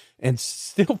now, and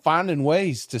still finding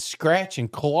ways to scratch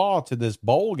and claw to this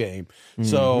bowl game. Mm-hmm.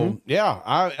 So yeah,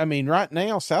 I mean, right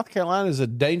now South Carolina is a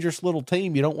dangerous little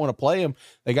team. You don't want to play them.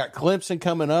 They got Clemson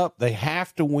coming up. They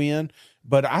have to win.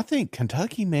 But I think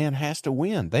Kentucky, man, has to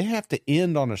win. They have to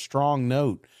end on a strong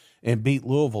note and beat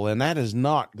Louisville, and that is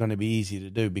not going to be easy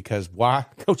to do because why?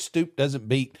 Coach Stoops doesn't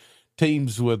beat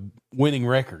teams with winning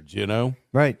records,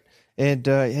 Right. And,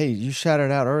 hey, you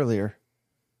shouted out earlier,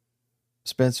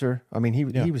 Spencer. I mean,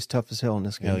 he was tough as hell in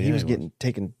this game. He was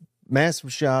taking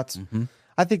massive shots. Mm-hmm.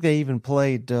 I think they even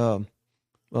played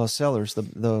Sellers,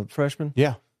 the freshman.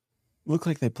 Yeah. Looked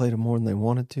like they played him more than they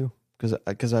wanted to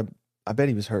because I bet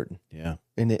he was hurting. Yeah.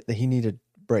 And he needed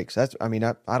breaks. I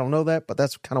don't know that, but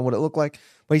that's kind of what it looked like.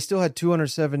 But he still had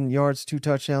 207 yards, 2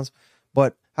 touchdowns.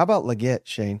 But how about Leggett,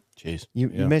 Shane? Jeez. You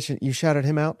mentioned, you shouted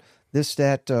him out. This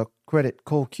stat, credit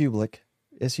Cole Kublik,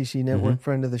 SEC Network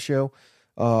friend of the show.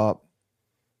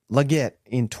 Leggett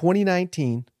in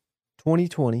 2019,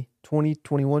 2020,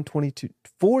 2021, 22,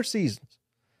 4 seasons,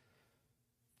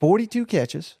 42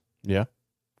 catches. Yeah.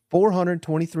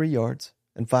 423 yards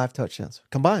and 5 touchdowns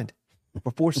combined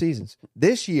for 4 seasons.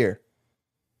 This year,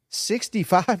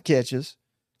 65 catches,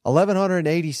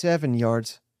 1,187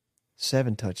 yards,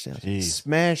 7 touchdowns. Jeez.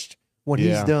 Smashed what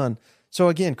he's done. So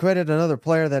again, credit another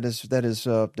player that is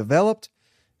developed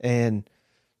and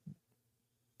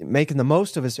making the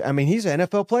most of his. I mean, he's an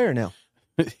NFL player now,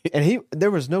 and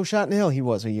there was no shot in hell he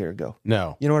was a year ago.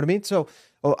 No, you know what I mean. So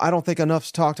I don't think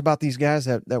enough's talked about these guys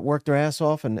that work their ass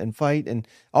off and fight. And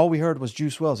all we heard was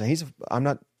Juice Wells, and I'm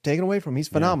not taking away from him. He's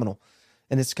phenomenal,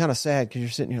 and it's kind of sad because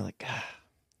you're sitting here like, God,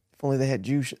 if only they had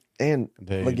Juice and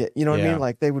Leggett. You know what I mean?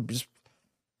 Like they would just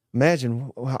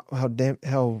imagine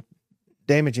how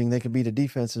damaging they could be to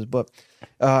defenses. But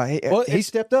he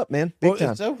stepped up, man, big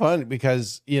time. It's so funny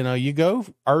because you go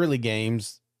early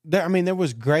games. There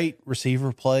was great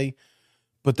receiver play,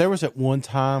 but there was at one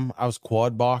time I was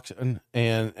quad boxing,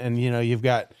 and you've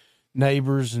got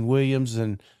Neighbors and Williams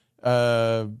and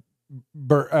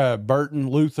Burton,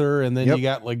 Luther, and then you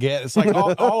got Leggett. It's like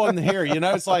all in here,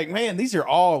 It's like, man, these are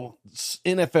all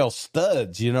NFL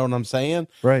studs. You know what I'm saying?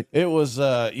 Right. It was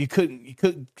you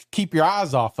couldn't keep your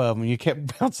eyes off of them. You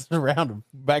kept bouncing around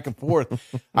back and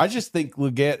forth. I just think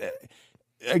Leggett,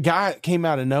 a guy came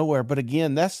out of nowhere, but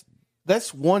again, that's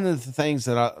one of the things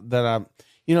that I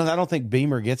I don't think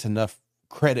Beamer gets enough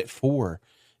credit for.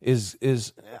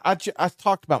 Is I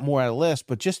talked about more out of less,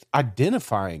 but just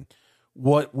identifying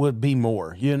what would be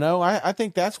more, I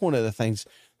think that's one of the things.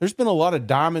 There's been a lot of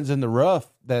diamonds in the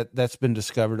rough that's been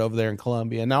discovered over there in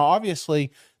Columbia. Now,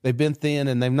 obviously they've been thin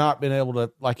and they've not been able to,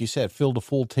 like you said, field a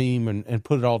full team and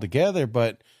put it all together.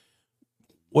 But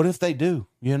what if they do,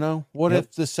 what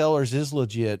if the Sellers is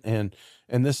legit and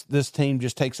this team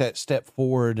just takes that step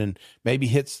forward and maybe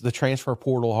hits the transfer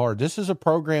portal hard? This is a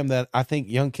program that I think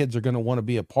young kids are going to want to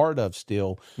be a part of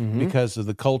still because of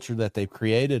the culture that they've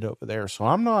created over there. So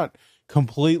I'm not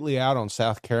completely out on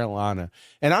South Carolina,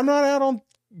 and I'm not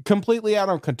completely out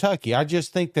on Kentucky. I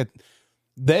just think that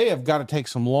they have got to take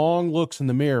some long looks in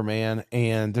the mirror, man.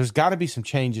 And there's got to be some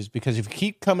changes, because if you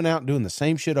keep coming out and doing the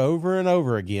same shit over and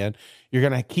over again, you're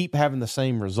going to keep having the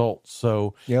same results.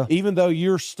 So even though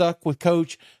you're stuck with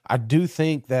coach, I do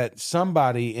think that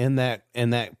somebody in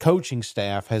that coaching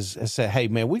staff has said, hey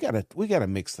man, we got to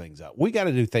mix things up. We got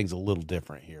to do things a little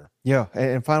different here. Yeah.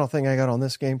 And final thing I got on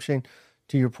this game, Shane,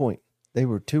 to your point, they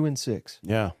were 2-6.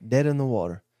 Yeah. Dead in the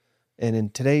water. And in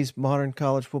today's modern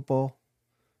college football,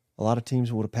 a lot of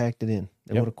teams would have packed it in.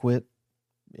 They would have quit,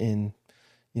 and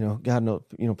God knows,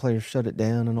 players shut it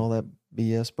down and all that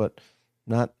BS. But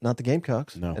not the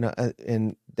Gamecocks. No,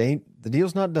 and the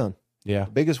deal's not done. Yeah,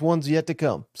 the biggest one's yet to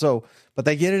come. So, but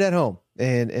they get it at home,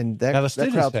 and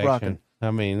that crowd's rocking. I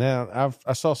mean, now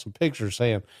I saw some pictures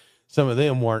saying some of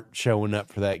them weren't showing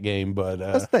up for that game, but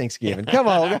that's Thanksgiving. Come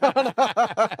on.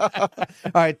 All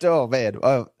right. Oh man.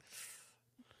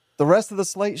 The rest of the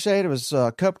slate, Shade, it was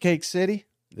Cupcake City.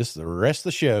 This is the rest of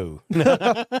the show.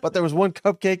 But there was one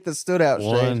cupcake that stood out,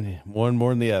 Shane. One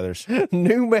more than the others.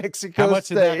 New Mexico How much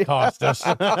State. did that cost us?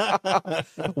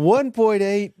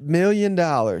 $1.8 million,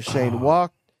 Shane.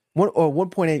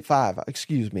 1.85,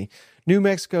 excuse me. New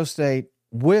Mexico State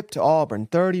whipped Auburn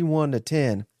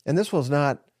 31-10. And this was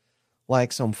not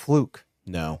like some fluke.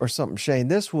 No. Or something, Shane.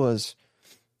 This was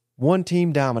one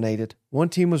team dominated. One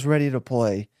team was ready to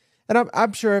play. And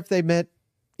I'm sure if they met,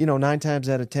 9 times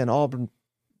out of 10, Auburn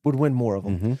would win more of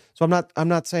them. Mm-hmm. So I'm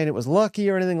not saying it was lucky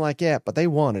or anything like that, but they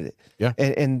wanted it. Yeah.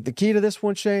 And the key to this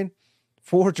one, Shane,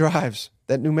 4 drives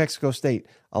that New Mexico State,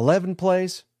 11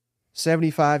 plays,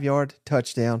 75-yard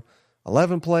touchdown,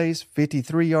 11 plays,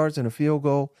 53 yards and a field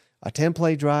goal, a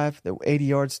 10-play drive, 80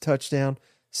 yards touchdown,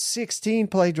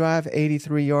 16-play drive,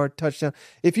 83-yard touchdown.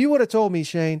 If you would have told me,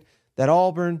 Shane, that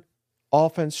Auburn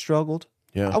offense struggled,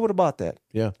 I would have bought that.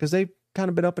 Yeah. Because they've kind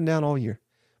of been up and down all year.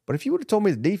 But if you would have told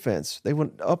me the defense, they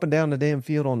went up and down the damn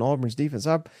field on Auburn's defense,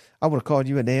 I would have called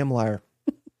you a damn liar.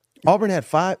 Auburn had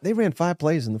 5. They ran 5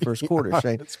 plays in the first quarter,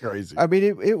 Shane. That's crazy. I mean,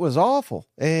 it was awful.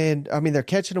 And, I mean, they're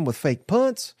catching them with fake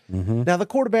punts. Mm-hmm. Now, the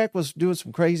quarterback was doing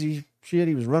some crazy shit.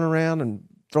 He was running around and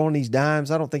throwing these dimes.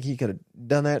 I don't think he could have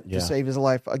done that to save his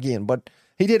life again. But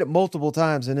he did it multiple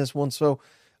times in this one, so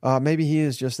maybe he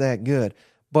is just that good.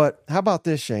 But how about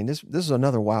this, Shane? This is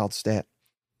another wild stat.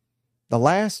 The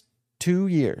last 2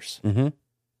 years,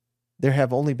 there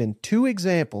have only been 2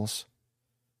 examples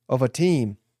of a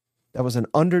team that was an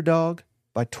underdog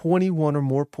by 21 or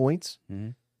more points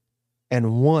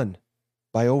and won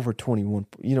by over 21.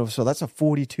 So that's a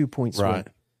 42-point swing. Right.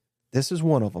 This is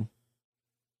one of them.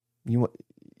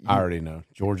 I already know.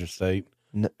 Georgia State.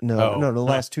 No, the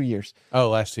last 2 years. Oh,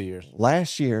 last 2 years.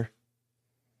 Last year,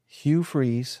 Hugh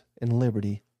Freeze and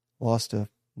Liberty lost to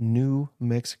New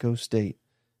Mexico State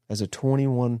as a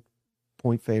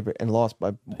 21-point favorite and lost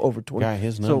by over 20. Guy,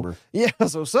 his number.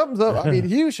 So something's up. I mean,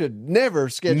 Hugh should never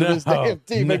schedule his damn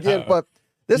team again, but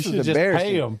this is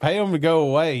embarrassing. Just pay them to go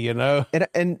away, And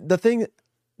the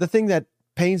thing that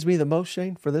pains me the most,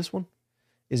 Shane, for this one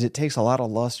is it takes a lot of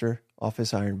luster off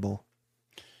his Iron Bowl.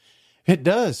 It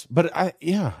does, but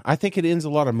I think it ends a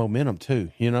lot of momentum too,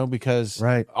 because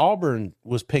Auburn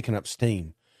was picking up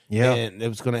steam. Yeah. And it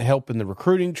was going to help in the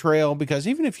recruiting trail, because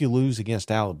even if you lose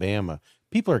against Alabama,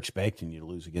 people are expecting you to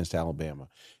lose against Alabama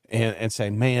and say,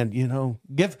 man,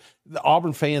 give the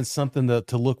Auburn fans something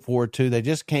to look forward to. They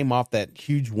just came off that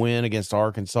huge win against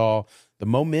Arkansas. The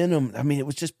momentum, I mean, it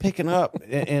was just picking up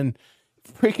and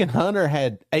freaking Hunter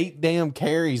had 8 damn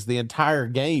carries the entire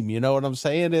game. You know what I'm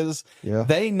saying?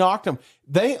 They knocked them.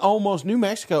 New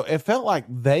Mexico, it felt like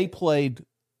they played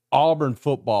Auburn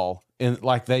football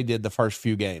like they did the first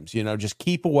few games, just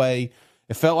keep away.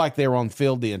 It felt like they were on the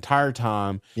field the entire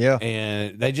time. Yeah.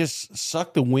 And they just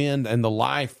sucked the wind and the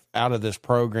life out of this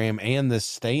program and this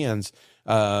stands.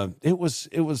 It was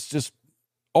just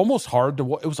almost hard to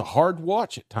watch. It was a hard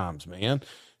watch at times, man.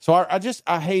 So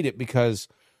I hate it because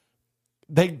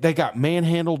they got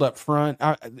manhandled up front.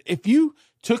 If you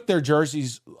took their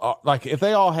jerseys, like if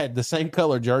they all had the same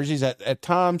color jerseys at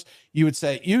times, you would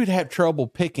say you'd have trouble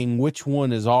picking which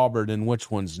one is Auburn and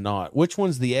which one's not. Which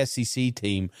one's the SEC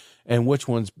team and which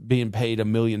one's being paid $1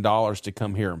 million to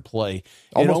come here and play.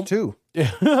 Almost 2.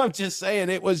 I'm just saying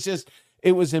it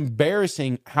was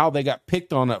embarrassing how they got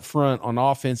picked on up front on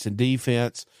offense and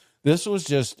defense. This was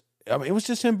just, it was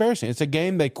just embarrassing. It's a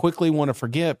game they quickly want to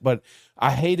forget, but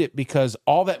I hate it because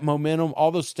all that momentum,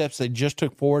 all those steps they just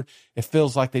took forward, it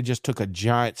feels like they just took a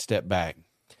giant step back.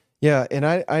 Yeah, and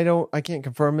I can't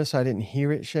confirm this. I didn't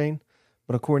hear it, Shane,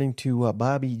 but according to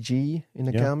Bobby G in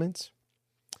the comments,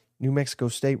 New Mexico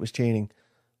State was chanting,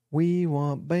 We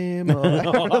want Bama.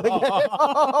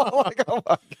 Oh my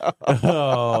God.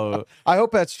 Oh, I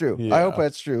hope that's true. Yeah. I hope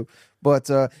that's true. But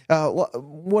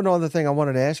one other thing I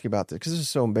wanted to ask you about this, because this is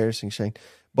so embarrassing, Shane.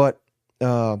 But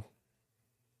do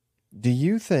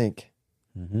you think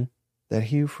that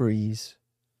Hugh Freeze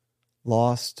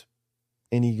lost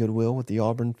any goodwill with the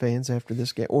Auburn fans after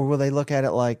this game? Or will they look at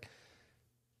it like,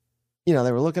 they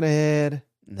were looking ahead?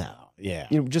 no, yeah.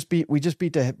 We just beat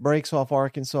the brakes off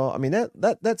Arkansas. I mean,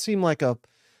 that seemed like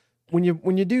when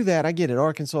you do that, I get it.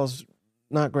 Arkansas is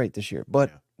not great this year,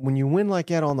 but when you win like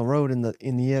that on the road in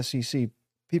the SEC,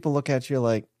 people look at you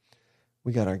like,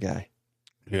 we got our guy.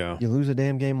 Yeah. You lose a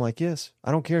damn game like this,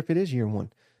 I don't care if it is year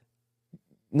one.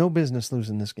 No business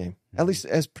losing this game. At least,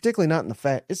 particularly not in the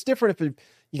fact. It's different if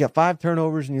you got 5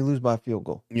 turnovers and you lose by a field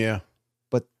goal. Yeah.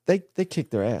 But they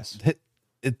kick their ass.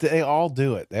 They all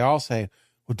do it. They all say,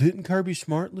 well, didn't Kirby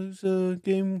Smart lose a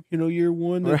game, year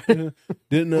one?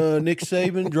 Didn't Nick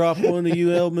Saban drop one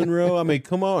to UL Monroe? I mean,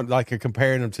 come on. Like, you're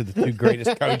comparing them to the 2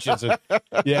 greatest coaches.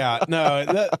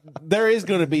 There is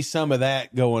going to be some of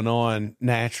that going on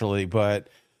naturally. But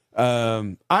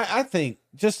I think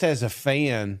just as a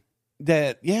fan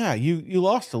that, you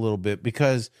lost a little bit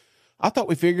because I thought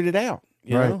we figured it out.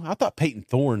 You know, I thought Peyton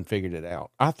Thorne figured it out.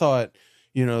 I thought,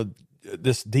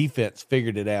 this defense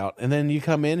figured it out. And then you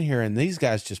come in here and these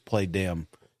guys just played damn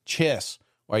chess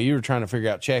while you were trying to figure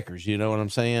out checkers. You know what I'm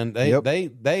saying?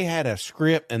 They had a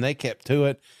script and they kept to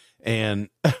it. And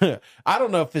I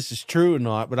don't know if this is true or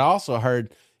not, but I also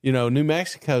heard, New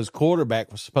Mexico's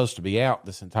quarterback was supposed to be out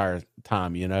this entire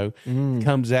time,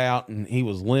 comes out and he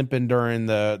was limping during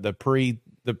the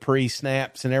pre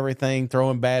snaps and everything,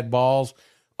 throwing bad balls,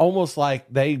 almost like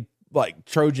they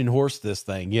Trojan horse this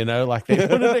thing, like they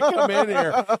wanted to come in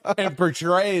here and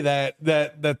portray that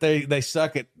they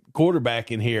suck at quarterback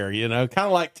in here, kind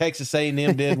of like Texas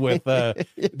A&M did with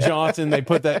Johnson. They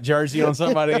put that jersey on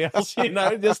somebody else,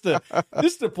 just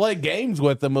to play games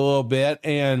with them a little bit.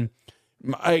 And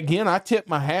again, I tip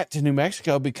my hat to New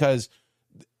Mexico because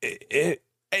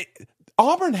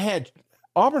Auburn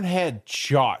had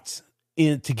shots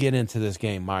to get into this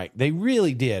game, Mike. They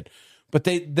really did, but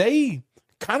they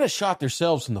kind of shot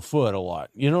themselves in the foot a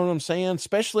lot. You know what I'm saying?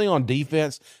 Especially on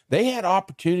defense. They had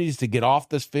opportunities to get off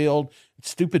this field.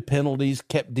 Stupid penalties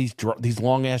kept these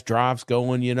long-ass drives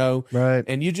going, Right.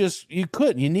 And you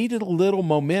couldn't. You needed a little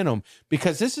momentum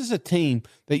because this is a team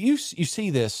that you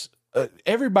see this.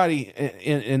 Everybody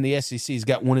in the SEC has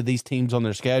got one of these teams on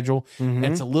their schedule. And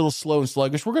it's a little slow and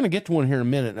sluggish. We're going to get to one here in a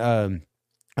minute.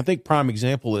 I think prime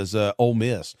example is Ole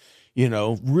Miss.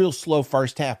 Real slow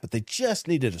first half, but they just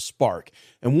needed a spark.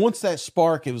 And once that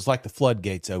spark, it was like the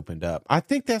floodgates opened up. I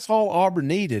think that's all Auburn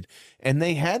needed, and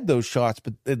they had those shots,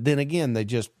 but then again, they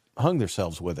just hung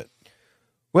themselves with it.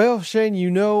 Well, Shane,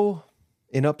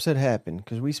 an upset happened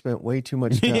because we spent way too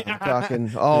much time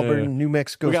talking Auburn, New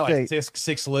Mexico we got State. Like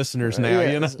six listeners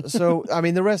now, So, I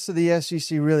mean, the rest of the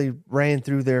SEC really ran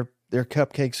through their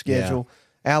cupcake schedule. Yeah.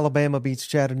 Alabama beats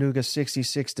Chattanooga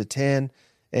 66-10,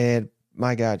 and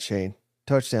my God, Shane,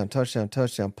 touchdown,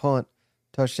 punt,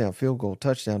 touchdown, field goal,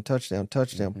 touchdown,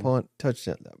 punt,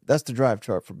 touchdown. That's the drive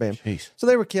chart for Bama. Jeez. So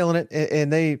they were killing it,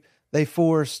 and they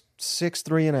forced 6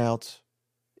 3-and-outs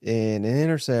and an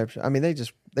interception. I mean,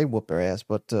 they whooped their ass.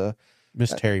 But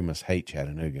Miss Terry must hate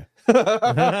Chattanooga.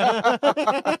 I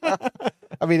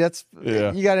mean,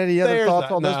 you got any other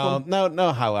thoughts on this one?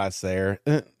 No highlights there.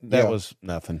 That was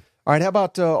nothing. All right, how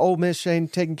about Ole Miss, Shane,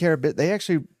 taking care of it? They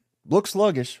actually look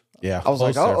sluggish. Yeah, I was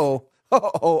like,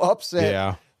 upset.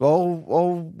 Yeah.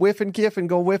 Whiff and Kiff and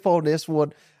go whiff on this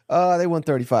one. They won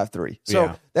 35-3.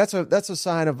 So that's a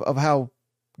sign of how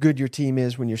good your team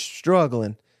is when you're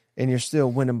struggling and you're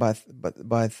still winning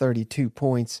by 32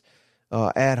 points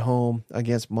at home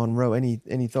against Monroe.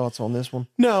 Any thoughts on this one?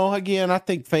 No, again, I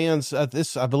think fans, I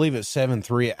believe it's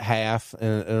 7-3 at half,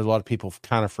 and a lot of people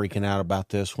kind of freaking out about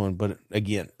this one. But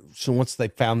again, so once they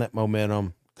found that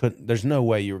momentum, there's no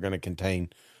way you were going to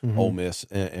contain Ole Miss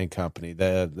and company.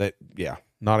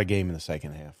 Not a game in the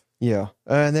second half. Yeah.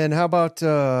 And then how about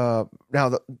now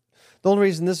the only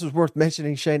reason this is worth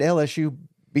mentioning, Shane, LSU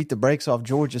beat the brakes off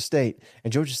Georgia State,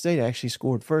 and Georgia State actually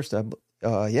scored first.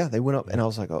 They went up, and I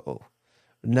was like,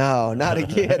 no, not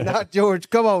again, not Georgia.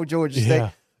 Come on, Georgia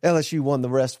State. LSU won the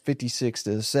rest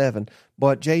 56-7,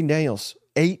 but Jay Daniels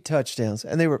 8 touchdowns,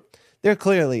 and they're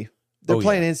clearly. They're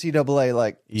playing NCAA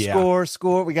like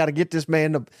score. We got to get this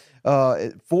man to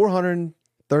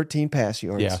 413 pass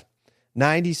yards,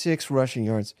 96 rushing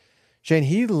yards. Shane,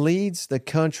 he leads the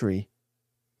country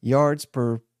yards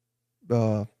per carry.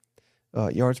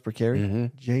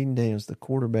 Jaden Daniels, the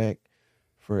quarterback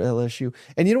for LSU.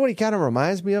 And you know what he kind of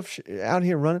reminds me of out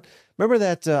here running? Remember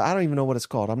that, I don't even know what it's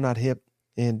called. I'm not hip.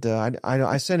 And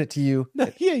I sent it to you.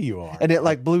 Yeah, you are. And it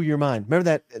like blew your mind.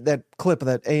 Remember that clip of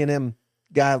that A&M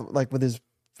guy like with his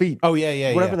feet? Oh,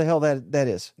 yeah. Whatever the hell that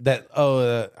is. I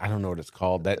don't know what it's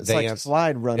called. That It's dance. like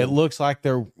slide running. It looks like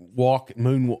they're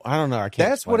moon. I don't know. I can't.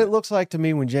 That's what it looks like to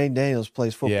me when Jane Daniels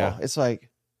plays football. Yeah. It's like,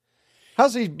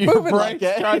 how's he Your moving like brain's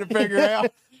that? trying to figure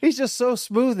out. He's just so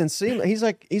smooth and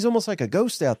seamless. He's almost like a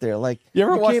ghost out there. Like You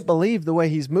ever watch- can't believe the way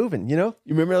he's moving. You know?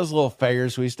 You remember those little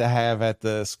fairs we used to have at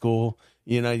the school?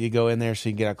 You know, you go in there so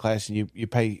you can get out of class and you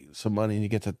pay some money and you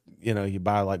get to, you know, you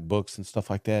buy like books and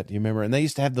stuff like that. Do you remember? And they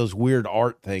used to have those weird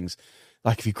art things.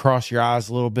 Like if you cross your eyes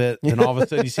a little bit and all of a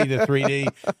sudden you see the 3D.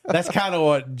 That's kind of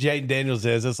what Jaden Daniels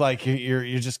is. It's like you're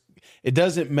just, it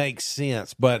doesn't make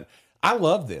sense. But I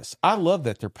love this. I love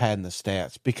that they're padding the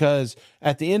stats because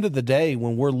at the end of the day,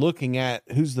 when we're looking at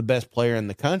who's the best player in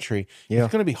the country,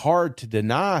 it's going to be hard to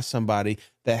deny somebody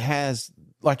that has,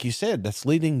 like you said, that's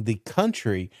leading the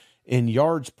country in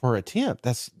yards per attempt.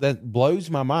 That blows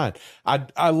my mind.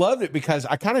 I loved it because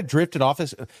I kind of drifted off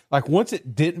this. Like once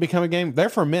it didn't become a game, there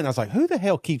for a minute, I was like, who the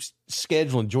hell keeps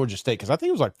scheduling Georgia State? Because I think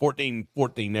it was like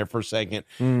 14-14 there for a second.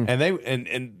 And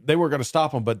they were going to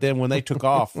stop them. But then when they took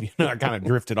off, you know, I kind of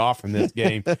drifted off from this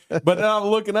game. But then I'm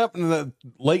looking up in the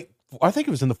late, I think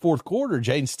it was in the fourth quarter,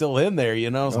 Jaden's still in there, you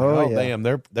know. I was like, damn,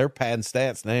 they're padding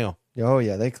stats now. Oh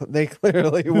yeah, they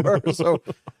clearly were. So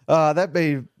that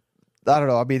may, I don't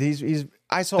know. I mean,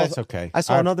 That's okay. I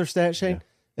saw another stat, Shane.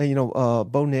 Yeah. You know,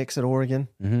 Bo Nix at Oregon.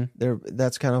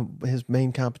 That's kind of his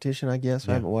main competition, I guess.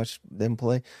 I haven't watched them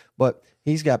play,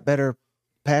 he's got better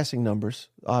passing numbers,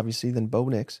 obviously, than Bo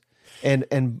Nix,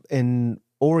 and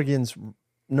Oregon's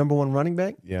number one running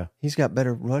back. Yeah, he's got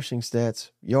better rushing stats,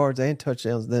 yards and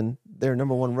touchdowns than their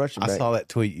number one rushing back. I saw that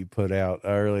tweet you put out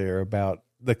earlier about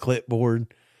the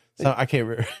clipboard. So I can't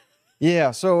remember.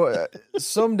 Yeah, so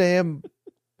some damn,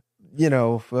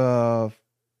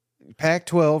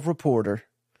 Pac-12 reporter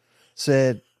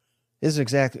said, this is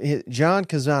exactly, John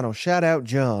Casano, shout out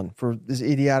John for this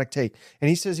idiotic take. And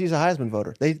he says he's a Heisman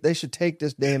voter. They should take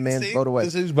this damn man's vote away.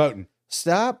 This is voting.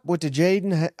 Stop with the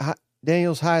Jaden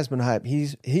Daniels Heisman hype.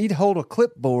 He'd hold a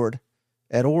clipboard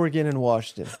at Oregon and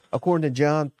Washington, according to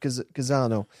John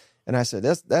Casano. And I said,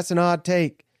 that's an odd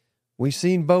take. We've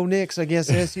seen Bo Nix against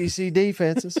SEC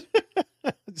defenses.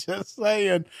 Just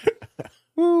saying.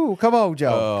 Woo, come on,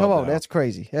 Joe. Come on. No. That's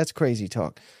crazy. That's crazy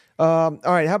talk. All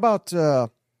right. How about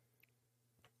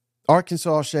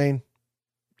Arkansas, Shane?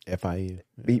 FIU.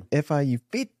 Beat FIU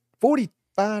 45-20.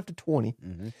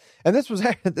 Mm-hmm. And this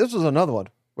was another one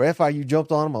where FIU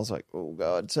jumped on them. I was like, oh,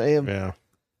 God, Sam. Yeah.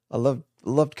 I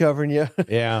loved covering you.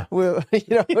 Yeah. Well,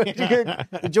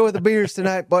 enjoy the beers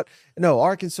tonight. But no,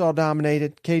 Arkansas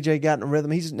dominated. KJ got in a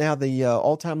rhythm. He's now the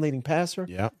all-time leading passer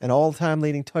and all-time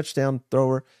leading touchdown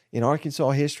thrower in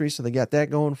Arkansas history. So they got that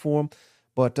going for them.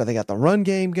 But they got the run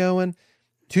game going.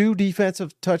 2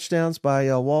 defensive touchdowns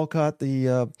by Walcott,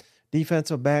 the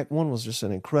defensive back. One was just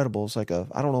an incredible. It's like I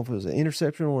don't know if it was an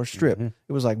interception or a strip. Mm-hmm.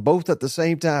 It was like both at the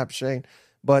same time, Shane.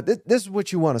 But this is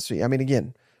what you want to see. I mean,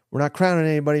 again, we're not crowning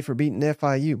anybody for beating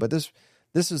FIU, but this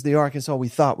is the Arkansas we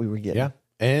thought we were getting. Yeah.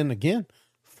 And again,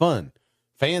 fun.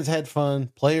 Fans had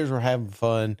fun. Players were having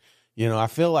fun. You know, I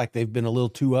feel like they've been a little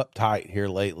too uptight here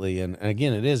lately. And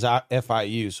again, it is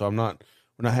FIU, so we're not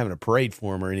having a parade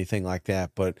for them or anything like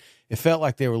that. But it felt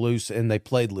like they were loose and they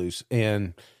played loose.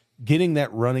 And getting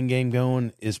that running game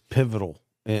going is pivotal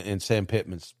in Sam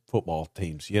Pittman's football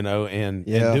teams, and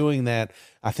doing that,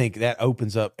 I think that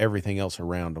opens up everything else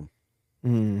around them.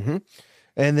 Mm-hmm.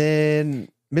 And then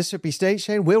Mississippi State,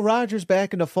 Shane, Will Rogers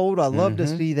back in the fold. I love to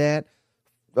see that.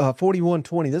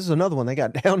 41-20. This is another one. They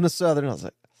got down to Southern. I was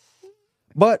like,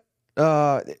 but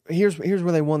here's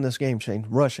where they won this game, Shane.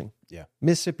 Rushing. Yeah.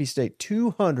 Mississippi State,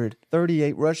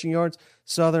 238 rushing yards.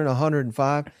 Southern,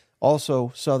 105.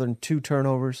 Also, Southern, 2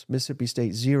 turnovers. Mississippi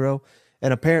State, 0.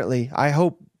 And apparently, I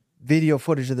hope video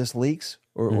footage of this leaks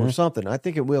or something. I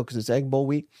think it will because it's Egg Bowl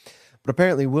week. But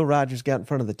apparently, Will Rogers got in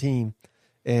front of the team,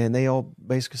 and they all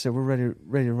basically said, we're ready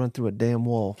to run through a damn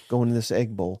wall going to this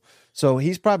Egg Bowl. So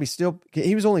he's probably still –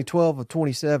 he was only 12 of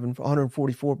 27,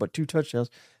 144, but 2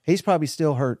 touchdowns. He's probably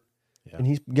still hurt, and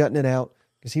he's gutting it out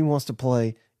because he wants to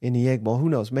play in the Egg Bowl. Who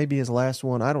knows? Maybe his last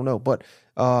one. I don't know. But,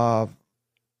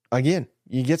 again,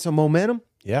 you get some momentum.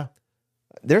 Yeah.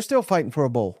 They're still fighting for a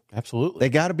bowl. Absolutely. They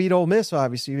got to beat Ole Miss,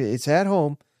 obviously. It's at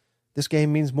home. This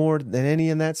game means more than any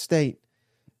in that state.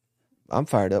 I'm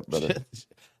fired up, brother.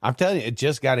 I'm telling you, it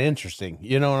just got interesting.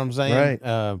 You know what I'm saying?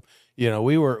 Right.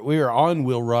 We were on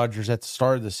Will Rogers at the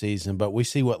start of the season, but we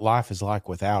see what life is like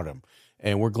without him.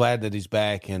 and we're glad that he's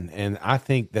back. And I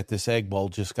think that this Egg Bowl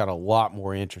just got a lot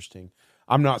more interesting.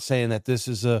 I'm not saying that this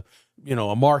is a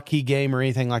marquee game or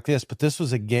anything like this, but this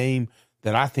was a game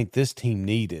that I think this team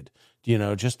needed,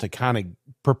 just to kind of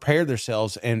prepare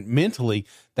themselves and mentally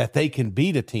that they can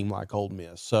beat a team like Ole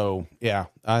Miss. So, yeah,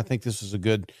 I think this is a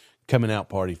good coming out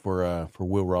party for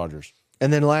Will Rogers.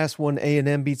 And then last one,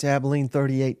 A&M beats Abilene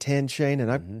 38-10, Shane.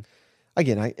 And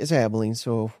it's Abilene,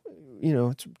 so,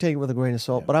 take it with a grain of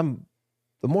salt. Yeah. But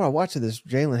the more I watch of this,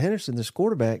 Jalen Henderson, this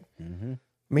quarterback, I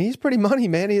mean, he's pretty money,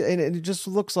 man. And it just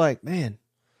looks like, man,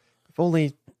 if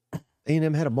only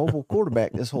A&M had a mobile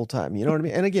quarterback this whole time. You know what I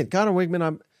mean? And again, Connor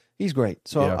Wigman, he's great.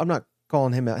 So I'm not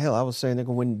calling him out. Hell, I was saying they're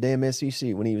going to win the damn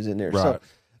SEC when he was in there. Right.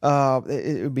 So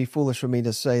it would be foolish for me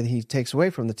to say that he takes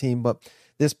away from the team. But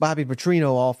this Bobby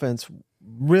Petrino offense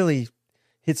really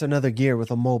hits another gear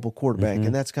with a mobile quarterback,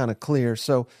 and that's kind of clear.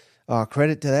 So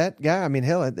credit to that guy. I mean,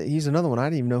 hell, he's another one. I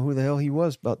didn't even know who the hell he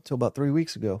was until about 3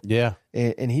 weeks ago. Yeah.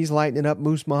 And he's lighting up.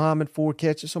 Moose Muhammad, 4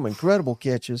 catches, some incredible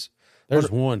catches. There's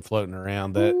one floating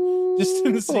around that just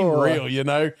didn't seem real,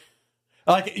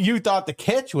 Like, you thought the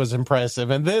catch was impressive,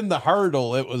 and then the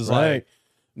hurdle, it was like,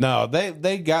 no,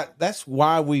 they got, that's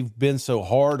why we've been so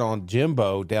hard on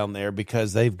Jimbo down there,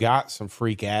 because they've got some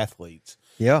freak athletes.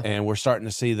 Yeah. And we're starting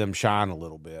to see them shine a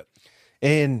little bit.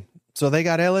 And so they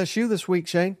got LSU this week,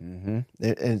 Shane.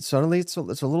 And suddenly it's a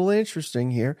little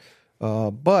interesting here.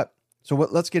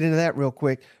 Let's get into that real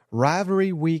quick.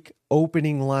 Rivalry week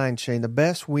opening line, Shane. The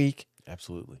best week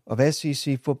absolutely of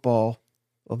SEC football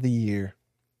of the year.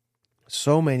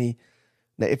 So many.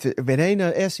 Now, if it ain't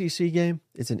a SEC game,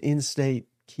 it's an in-state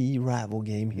key rival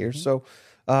game here. So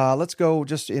let's go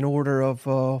just in order of,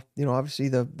 obviously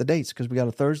the dates, because we got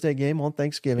a Thursday game on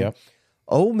Thanksgiving. Yep.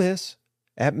 Ole Miss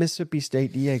at Mississippi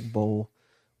State, the Egg Bowl.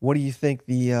 What do you think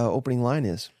the opening line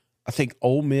is? I think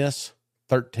Ole Miss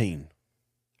 13.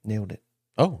 Nailed it.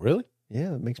 Oh, really?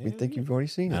 Yeah, it makes me think you've already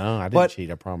seen it. No, I didn't cheat,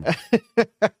 I promise.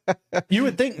 You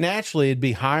would think naturally it'd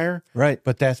be higher. Right.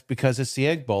 But that's because it's the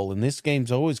Egg Bowl, and this game's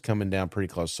always coming down pretty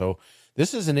close. So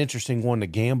this is an interesting one to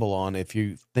gamble on if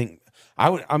you think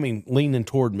leaning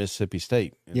toward Mississippi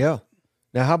State. Yeah.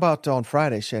 Now, how about on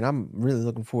Friday, Shane? I'm really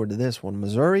looking forward to this one.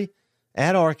 Missouri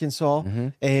at Arkansas.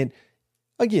 And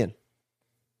again,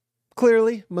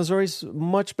 clearly Missouri's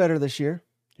much better this year.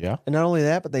 Yeah. And not only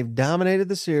that, but they've dominated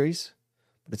the series.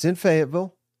 But it's in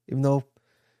Fayetteville, even though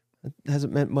it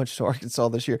hasn't meant much to Arkansas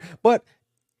this year. But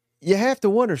you have to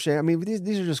wonder, Shane. I mean,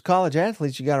 these are just college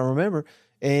athletes, you got to remember.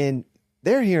 And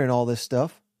they're hearing all this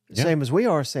stuff, same as we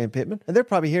are, Sam Pittman. And they're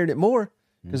probably hearing it more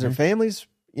because their families,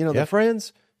 their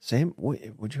friends. Sam,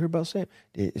 what'd you hear about Sam?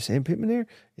 Is Sam Pittman there?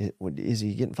 Is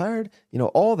he getting fired?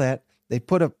 All that. They've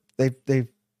put the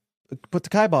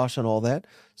kibosh on all that.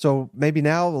 So maybe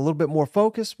now a little bit more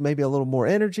focus, maybe a little more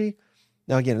energy.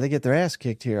 Now, again, if they get their ass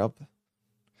kicked here,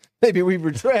 maybe we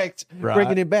retract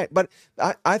bringing it back. But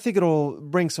I think it'll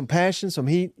bring some passion, some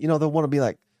heat. They'll want to be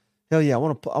like, hell yeah, I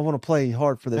want to play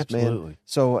hard for this, man.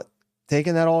 So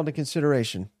taking that all into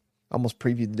consideration, I almost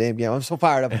previewed the damn game. I'm so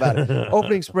fired up about it.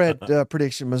 Opening spread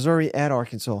prediction, Missouri at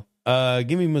Arkansas.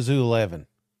 Give me Mizzou 11.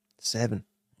 7.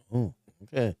 Oh,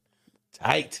 okay.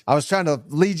 Tight. I was trying to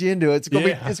lead you into it. It's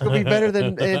gonna be better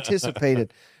than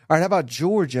anticipated. All right, how about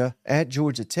Georgia at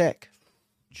Georgia Tech?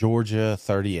 Georgia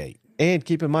 38. And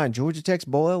keep in mind, Georgia Tech's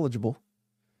bowl eligible.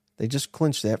 They just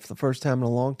clinched that for the first time in a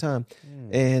long time.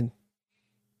 And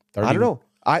 30. I don't know.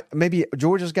 Maybe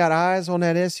Georgia's got eyes on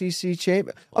that SEC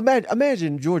champ.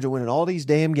 Imagine Georgia winning all these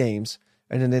damn games,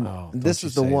 and then this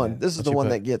is the one. This is the one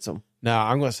that gets them. No,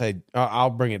 I'm going to say I'll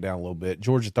bring it down a little bit.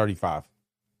 Georgia 35.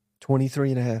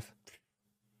 23.5.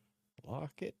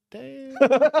 Lock it down.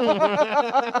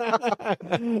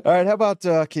 All right, how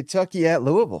about Kentucky at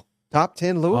Louisville? Top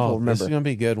 10 Louisville, remember. This is going to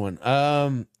be a good one.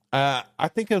 I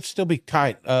think it'll still be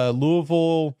tight.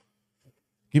 Louisville,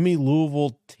 give me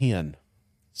Louisville 10.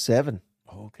 7.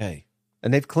 Okay.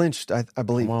 And they've clinched, I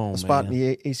believe, a spot in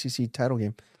the ACC title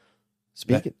game.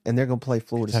 And they're going to play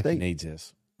Florida Kentucky State. Needs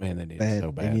this. Man, they need it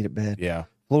so bad. They need it bad. Yeah.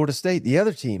 Florida State, the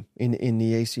other team in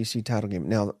the ACC title game.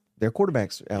 Now, their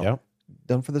quarterback's out. Yep.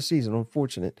 Done for the season,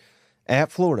 unfortunate.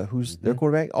 At Florida, who's their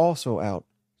quarterback, also out.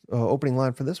 Opening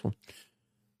line for this one.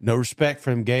 No respect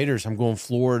for them Gators. I'm going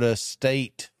Florida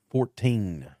State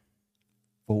 14.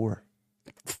 4.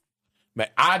 Man,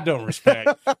 I don't respect.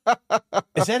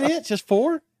 Is that it? Just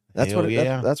 4? That's what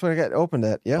I got opened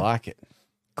at. Yeah. I like it.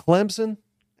 Clemson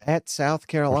at South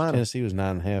Carolina. Tennessee was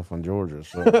 9.5 on Georgia.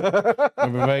 So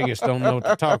maybe Vegas don't know what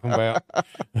they're talking about.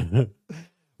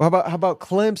 Well, how about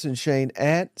Clemson, Shane,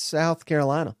 at South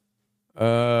Carolina?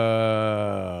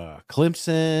 Clemson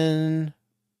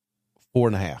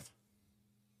 4.5.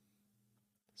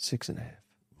 6.5.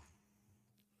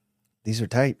 These are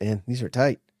tight, man. These are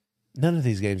tight. None of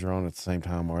these games are on at the same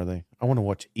time, are they? I want to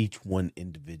watch each one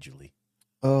individually.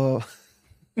 Most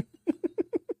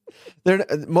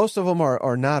of them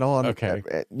are not on. Okay.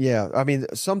 Yeah. I mean,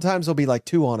 sometimes there'll be like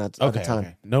 2 on at a time.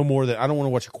 Okay. No more than I don't want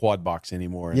to watch a quad box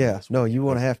anymore. Yeah. No, you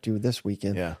won't have to this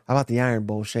weekend. Yeah. How about the Iron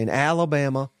Bowl, Shane?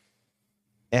 Alabama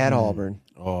at Auburn.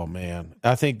 Oh man,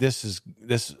 I think this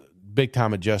big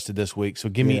time adjusted this week. So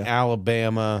give me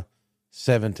Alabama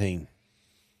 17.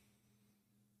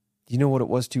 You know what it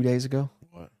was 2 days ago?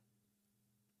 What?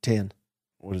 10.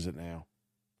 What is it now?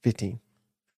 15.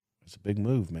 It's a big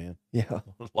move, man. Yeah.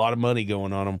 A lot of money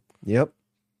going on them. Yep.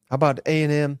 How about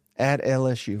A&M at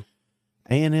LSU?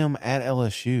 A&M at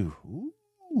LSU.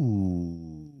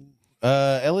 Ooh.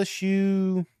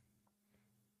 LSU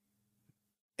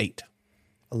 8.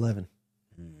 11.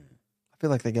 I feel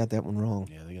like they got that one wrong.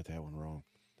 Yeah, they got that one wrong.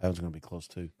 That one's going to be close,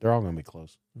 too. They're all going to be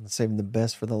close. I'm saving the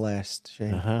best for the last,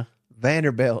 Shane. Uh-huh.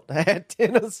 Vanderbilt at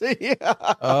Tennessee.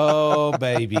 Oh,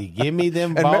 baby. Give me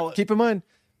them ball. Keep in mind,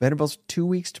 Vanderbilt's 2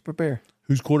 weeks to prepare.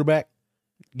 Who's quarterback?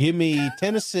 Give me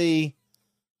Tennessee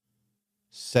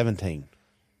 17.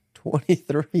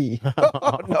 23.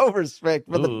 Oh, no respect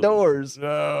for the Doors.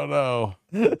 No.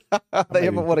 They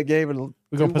haven't won a game in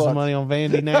We're going to put some money on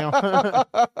Vandy now.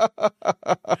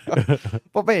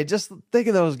 But, man, just think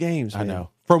of those games, man. I know.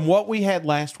 From what we had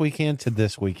last weekend to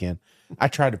this weekend, I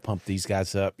tried to pump these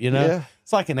guys up, you know? Yeah.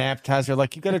 It's like an appetizer.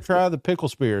 Like, you got to try the pickle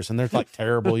spears, and they're like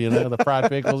terrible, you know, the fried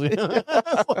pickles.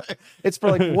 It's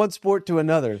for like one sport to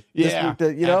another. Yeah,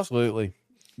 you know? Absolutely.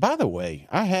 By the way,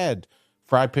 I had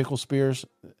fried pickle spears.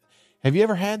 Have you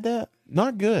ever had that?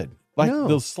 Not good. Like, No.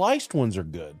 the sliced ones are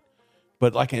good,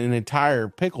 but like an entire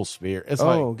pickle spear, it's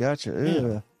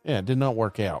gotcha. Yeah, it did not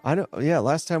work out. I know. Yeah,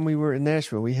 last time we were in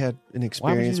Nashville, we had an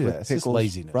experience do with that? It's just pickles,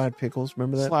 laziness. fried pickles.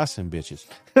 Remember that? Slice them bitches.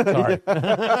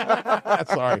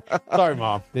 Sorry. Sorry,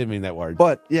 Mom. Didn't mean that word.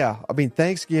 But yeah, I mean,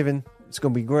 Thanksgiving, it's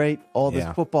going to be great. All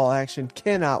this football action.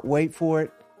 Cannot wait for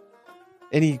it.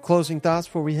 Any closing thoughts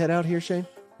before we head out here, Shane?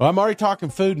 Well, I'm already talking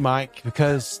food, Mike,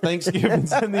 because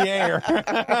Thanksgiving's in the air.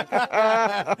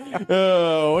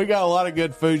 We got a lot of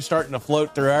good food starting to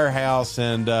float through our house,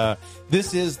 and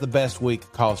this is the best week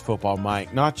of college football,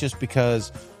 Mike. Not just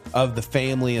because of the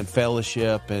family and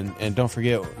fellowship, and don't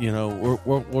forget, you know,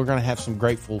 we're going to have some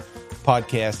grateful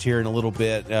podcast here in a little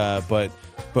bit, but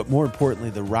more importantly,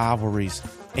 the rivalries.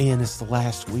 And it's the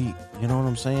last week. You know what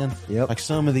I'm saying? Yep. Like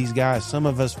some of these guys, some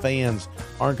of us fans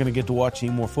aren't going to get to watch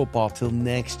any more football till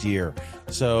next year.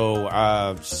 So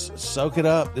soak it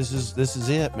up. This is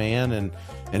it, man. And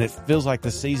it feels like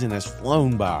the season has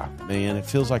flown by, man. It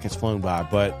feels like it's flown by.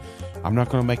 But I'm not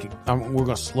going to make it. We're going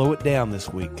to slow it down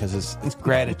this week because it's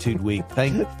gratitude week.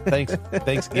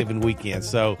 Thanksgiving weekend.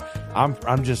 So I'm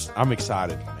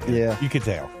excited. Man. Yeah, you could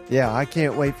tell. Yeah, I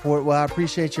can't wait for it. Well, I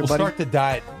appreciate you, buddy. We'll start the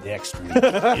diet next week. You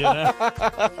know?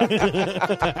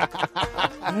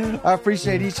 I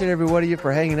appreciate each and every one of you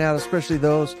for hanging out, especially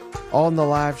those on the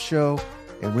live show.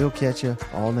 And we'll catch you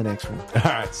on the next one.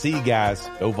 All right, see you guys.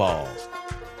 Go Vols.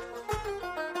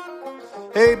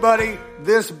 Hey, buddy,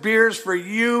 this beer's for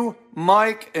you,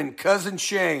 Mike, and Cousin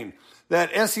Shane.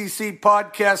 That SEC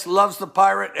podcast loves the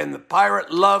Pirate, and the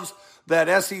Pirate loves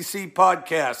that SEC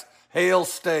podcast. Hail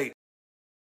State.